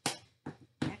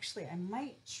 Actually, I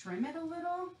might trim it a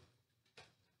little.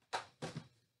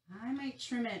 I might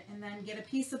trim it and then get a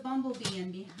piece of bumblebee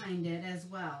in behind it as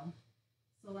well.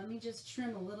 So let me just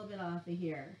trim a little bit off of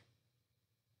here.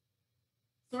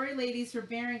 Sorry, ladies,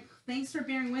 thanks for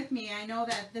bearing with me. I know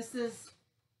that this is,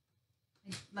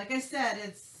 like I said,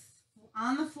 it's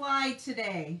on the fly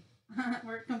today.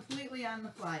 We're completely on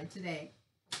the fly today.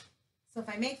 So if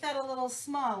I make that a little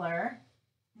smaller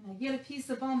and I get a piece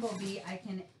of bumblebee, I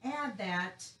can add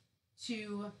that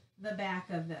to the back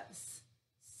of this.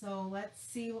 So let's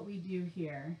see what we do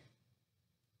here.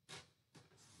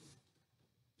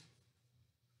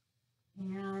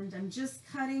 And I'm just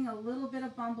cutting a little bit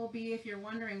of bumblebee. If you're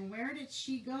wondering, where did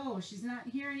she go? She's not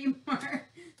here anymore.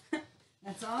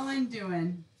 That's all I'm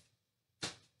doing.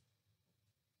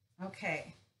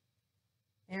 Okay.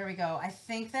 There we go. I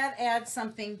think that adds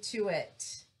something to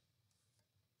it.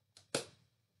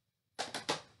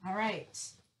 All right.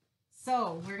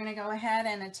 So we're going to go ahead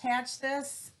and attach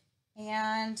this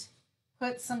and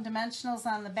put some dimensionals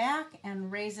on the back and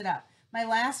raise it up. My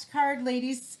last card,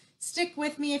 ladies, stick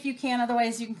with me if you can.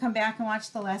 Otherwise, you can come back and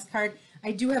watch the last card.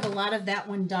 I do have a lot of that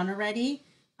one done already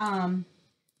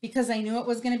because I knew it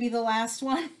was going to be the last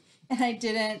one, and I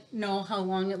didn't know how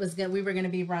long we were going to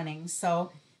be running.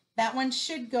 So that one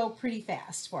should go pretty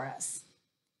fast for us.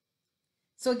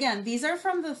 So again, these are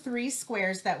from the 3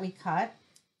 squares that we cut.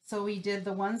 So we did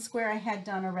the 1 square I had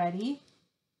done already.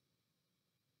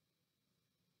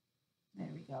 There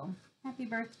we go. Happy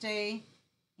birthday.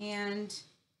 And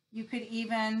we could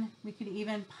even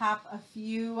pop a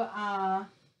few of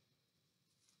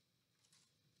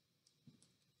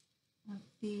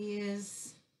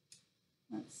these.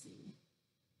 Let's see.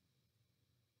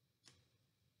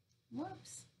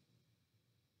 Whoops.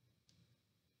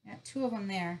 Got 2 of them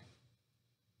there.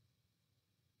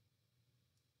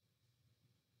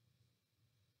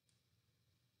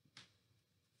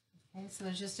 Okay, so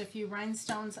there's just a few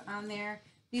rhinestones on there.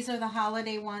 These are the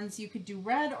holiday ones. You could do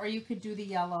red or you could do the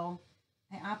yellow.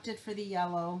 I opted for the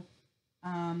yellow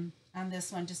on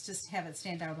this one just to have it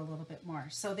stand out a little bit more.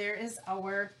 So there is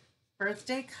our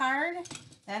birthday card.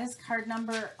 That is card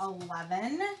number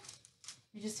 11.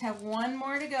 We just have 1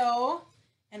 more to go.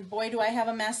 And boy, do I have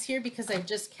a mess here because I've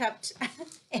just kept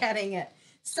adding it.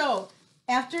 So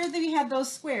after we had those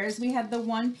squares, we had the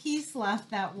 1 piece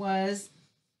left that was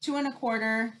 2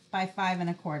 1/4 by 5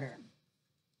 1/4.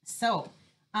 So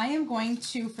I am going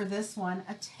to, for this one,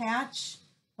 attach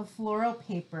the floral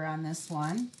paper on this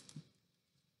one.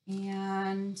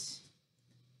 And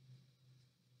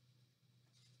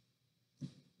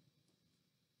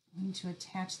I'm going to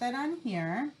attach that on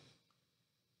here.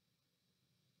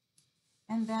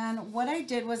 And then what I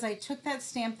did was I took that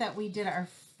stamp that we did our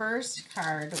first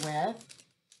card with,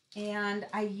 and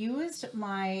I used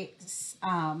my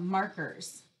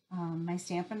markers, my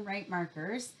Stampin' Right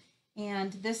markers.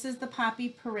 And this is the Poppy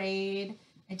Parade.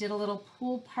 I did a little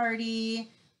pool party.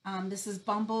 This is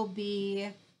Bumblebee,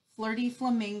 Flirty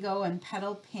Flamingo, and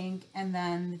Petal Pink, and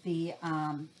then the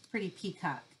Pretty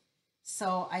Peacock.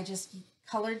 So I just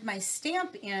colored my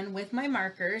stamp in with my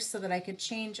markers so that I could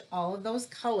change all of those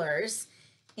colors.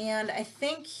 And I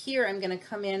think here I'm going to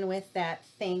come in with that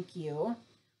thank you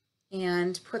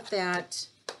and put that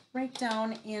right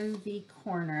down in the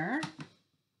corner.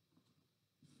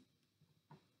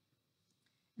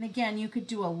 And again, you could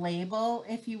do a label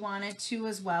if you wanted to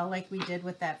as well, like we did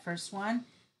with that first one.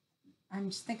 I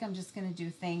think I'm just going to do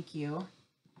thank you.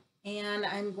 And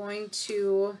I'm going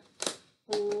to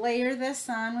layer this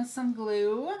on with some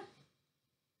glue.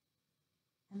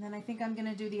 And then I think I'm going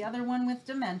to do the other one with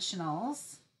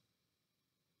dimensionals.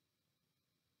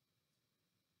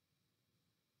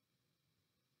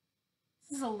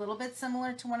 This is a little bit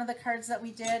similar to one of the cards that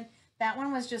we did. That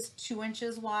one was just 2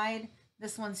 inches wide.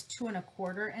 This one's 2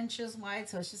 1/4 inches wide,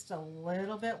 so it's just a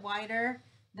little bit wider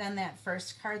than that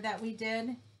first card that we did.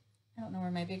 I don't know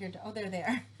where my bigger, oh, there they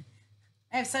are.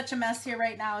 I have such a mess here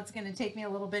right now. It's going to take me a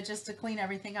little bit just to clean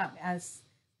everything up as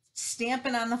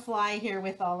stamping on the fly here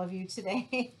with all of you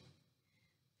today.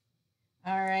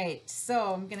 All right,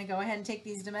 so I'm going to go ahead and take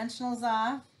these dimensionals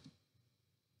off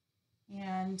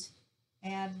and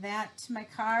add that to my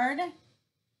card.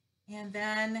 And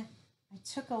then I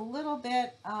took a little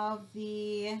bit of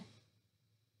the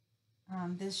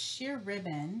this sheer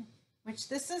ribbon, which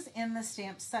this is in the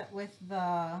stamp set with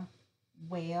the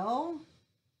whale.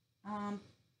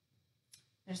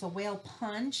 There's a whale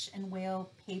punch and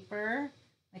whale paper,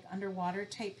 like underwater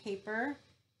type paper.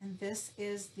 And this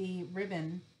is the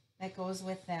ribbon that goes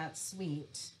with that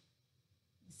suite.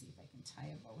 Let's see if I can tie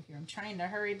a bow here. I'm trying to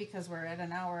hurry because we're at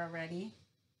an hour already.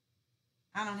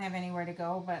 I don't have anywhere to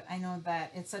go, but I know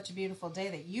that it's such a beautiful day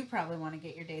that you probably want to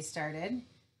get your day started.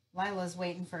 Lila's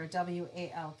waiting for a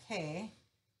WALK.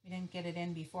 We didn't get it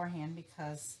in beforehand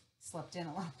because it slept in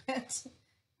a little bit.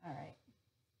 All right.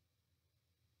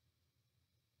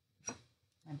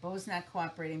 My bow's not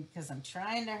cooperating because I'm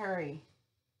trying to hurry.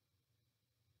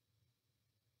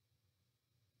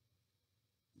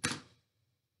 I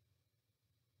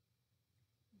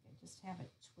just have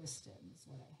it twisted is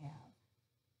what I have.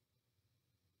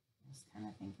 I was kind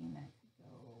of thinking that could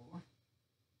go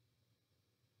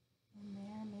in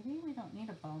there. Maybe we don't need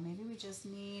a bow. Maybe we just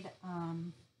need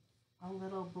a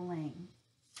little bling.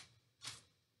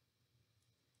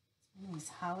 These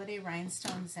holiday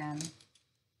rhinestones in.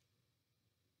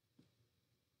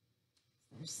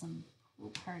 There's some pool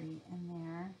party in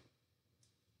there.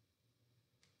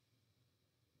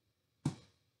 I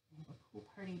have a pool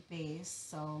party base,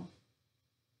 so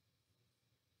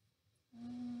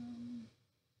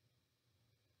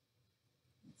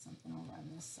something over on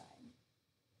this side.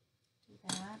 Do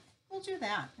that. We'll do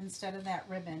that instead of that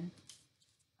ribbon.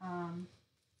 I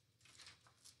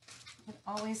could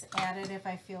always add it if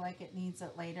I feel like it needs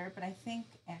it later, but I think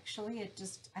actually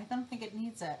I don't think it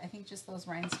needs it. I think just those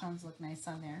rhinestones look nice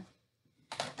on there.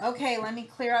 Okay, let me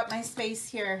clear up my space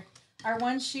here. Our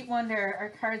one sheet wonder, our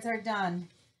cards are done.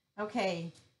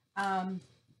 Okay,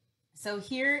 so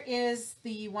here is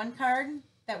the one card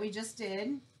that we just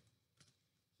did.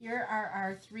 Here are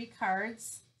our 3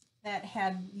 cards that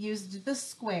had used the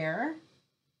square.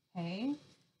 Okay,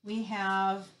 we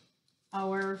have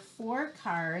our 4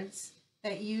 cards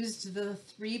that used the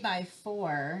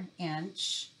 3x4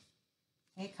 inch.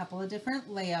 Okay, a couple of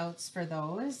different layouts for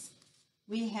those.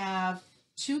 We have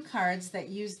 2 cards that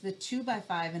used the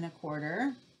 2x5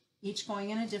 1/4, each going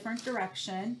in a different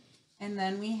direction. And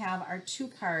then we have our 2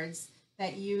 cards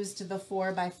that used the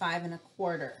 4x5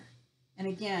 1/4. And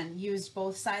again, used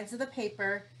both sides of the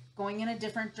paper going in a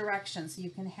different direction. So you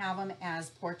can have them as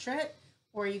portrait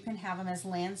or you can have them as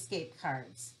landscape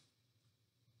cards.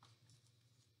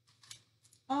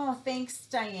 Oh, thanks,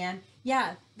 Diane.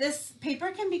 Yeah, this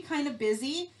paper can be kind of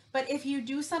busy, but if you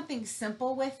do something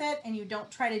simple with it and you don't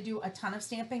try to do a ton of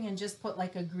stamping and just put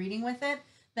like a greeting with it,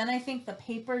 then I think the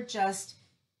paper just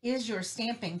is your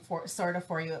stamping sort of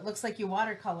for you. It looks like you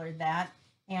watercolored that,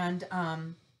 and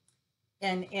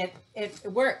it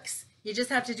works. You just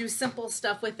have to do simple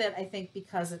stuff with it, I think,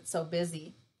 because it's so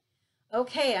busy.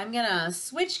 Okay, I'm gonna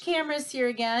switch cameras here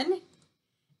again,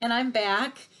 and I'm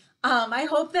back. I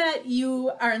hope that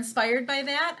you are inspired by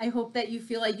that. I hope that you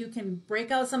feel like you can break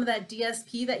out some of that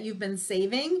DSP that you've been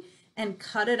saving and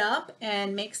cut it up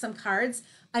and make some cards.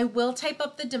 I will type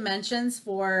up the dimensions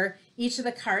for each of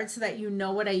the cards so that you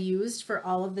know what I used for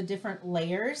all of the different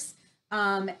layers.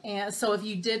 And so if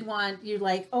you did want, you're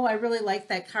like, oh, I really like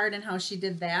that card and how she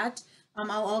did that.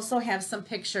 I'll also have some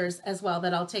pictures as well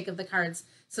that I'll take of the cards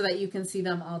so that you can see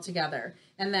them all together.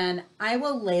 And then I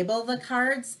will label the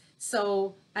cards.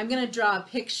 So I'm going to draw a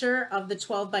picture of the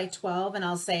 12 by 12 and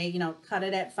I'll say, you know, cut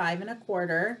it at 5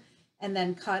 1/4 and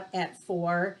then cut at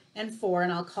 4 and 4,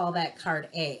 and I'll call that card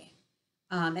A.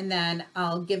 And then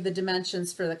I'll give the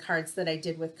dimensions for the cards that I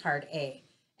did with card A.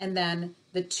 And then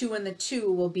the 2 and the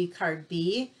 2 will be card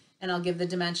B, and I'll give the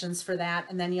dimensions for that.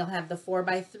 And then you'll have the 4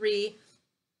 by 3.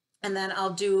 And then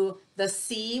I'll do the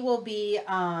C will be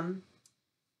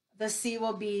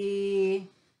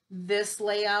this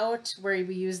layout where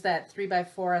we use that 3 by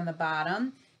 4 on the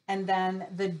bottom. And then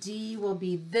the D will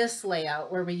be this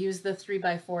layout where we use the 3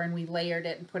 by 4 and we layered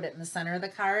it and put it in the center of the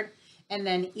card. And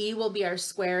then E will be our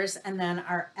squares, and then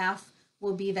our F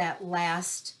will be that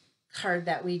last card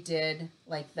that we did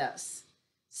like this.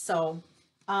 So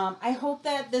I hope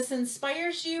that this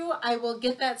inspires you. I will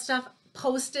get that stuff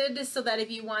posted so that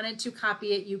if you wanted to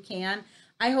copy it, you can.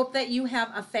 I hope that you have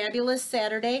a fabulous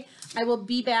Saturday. I will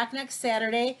be back next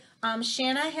Saturday.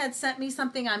 Shanna had sent me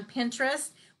something on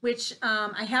Pinterest, which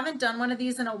I haven't done one of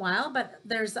these in a while, but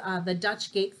there's the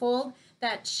Dutch gatefold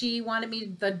that she wanted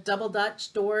me, the double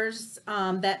Dutch doors,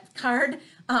 that card.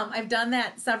 I've done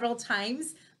that several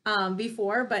times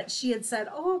before, but she had said,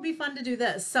 oh, it'd be fun to do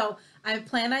this. So I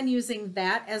plan on using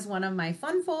that as one of my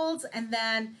fun folds. And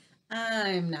then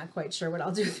I'm not quite sure what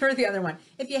I'll do for the other one.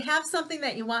 If you have something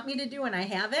that you want me to do and I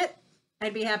have it,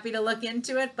 I'd be happy to look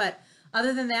into it. But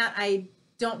other than that, I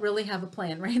don't really have a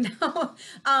plan right now.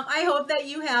 I hope that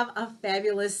you have a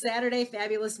fabulous Saturday,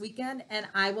 fabulous weekend, and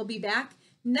I will be back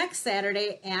next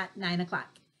Saturday at 9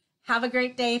 o'clock. Have a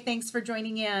great day. Thanks for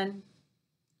joining in.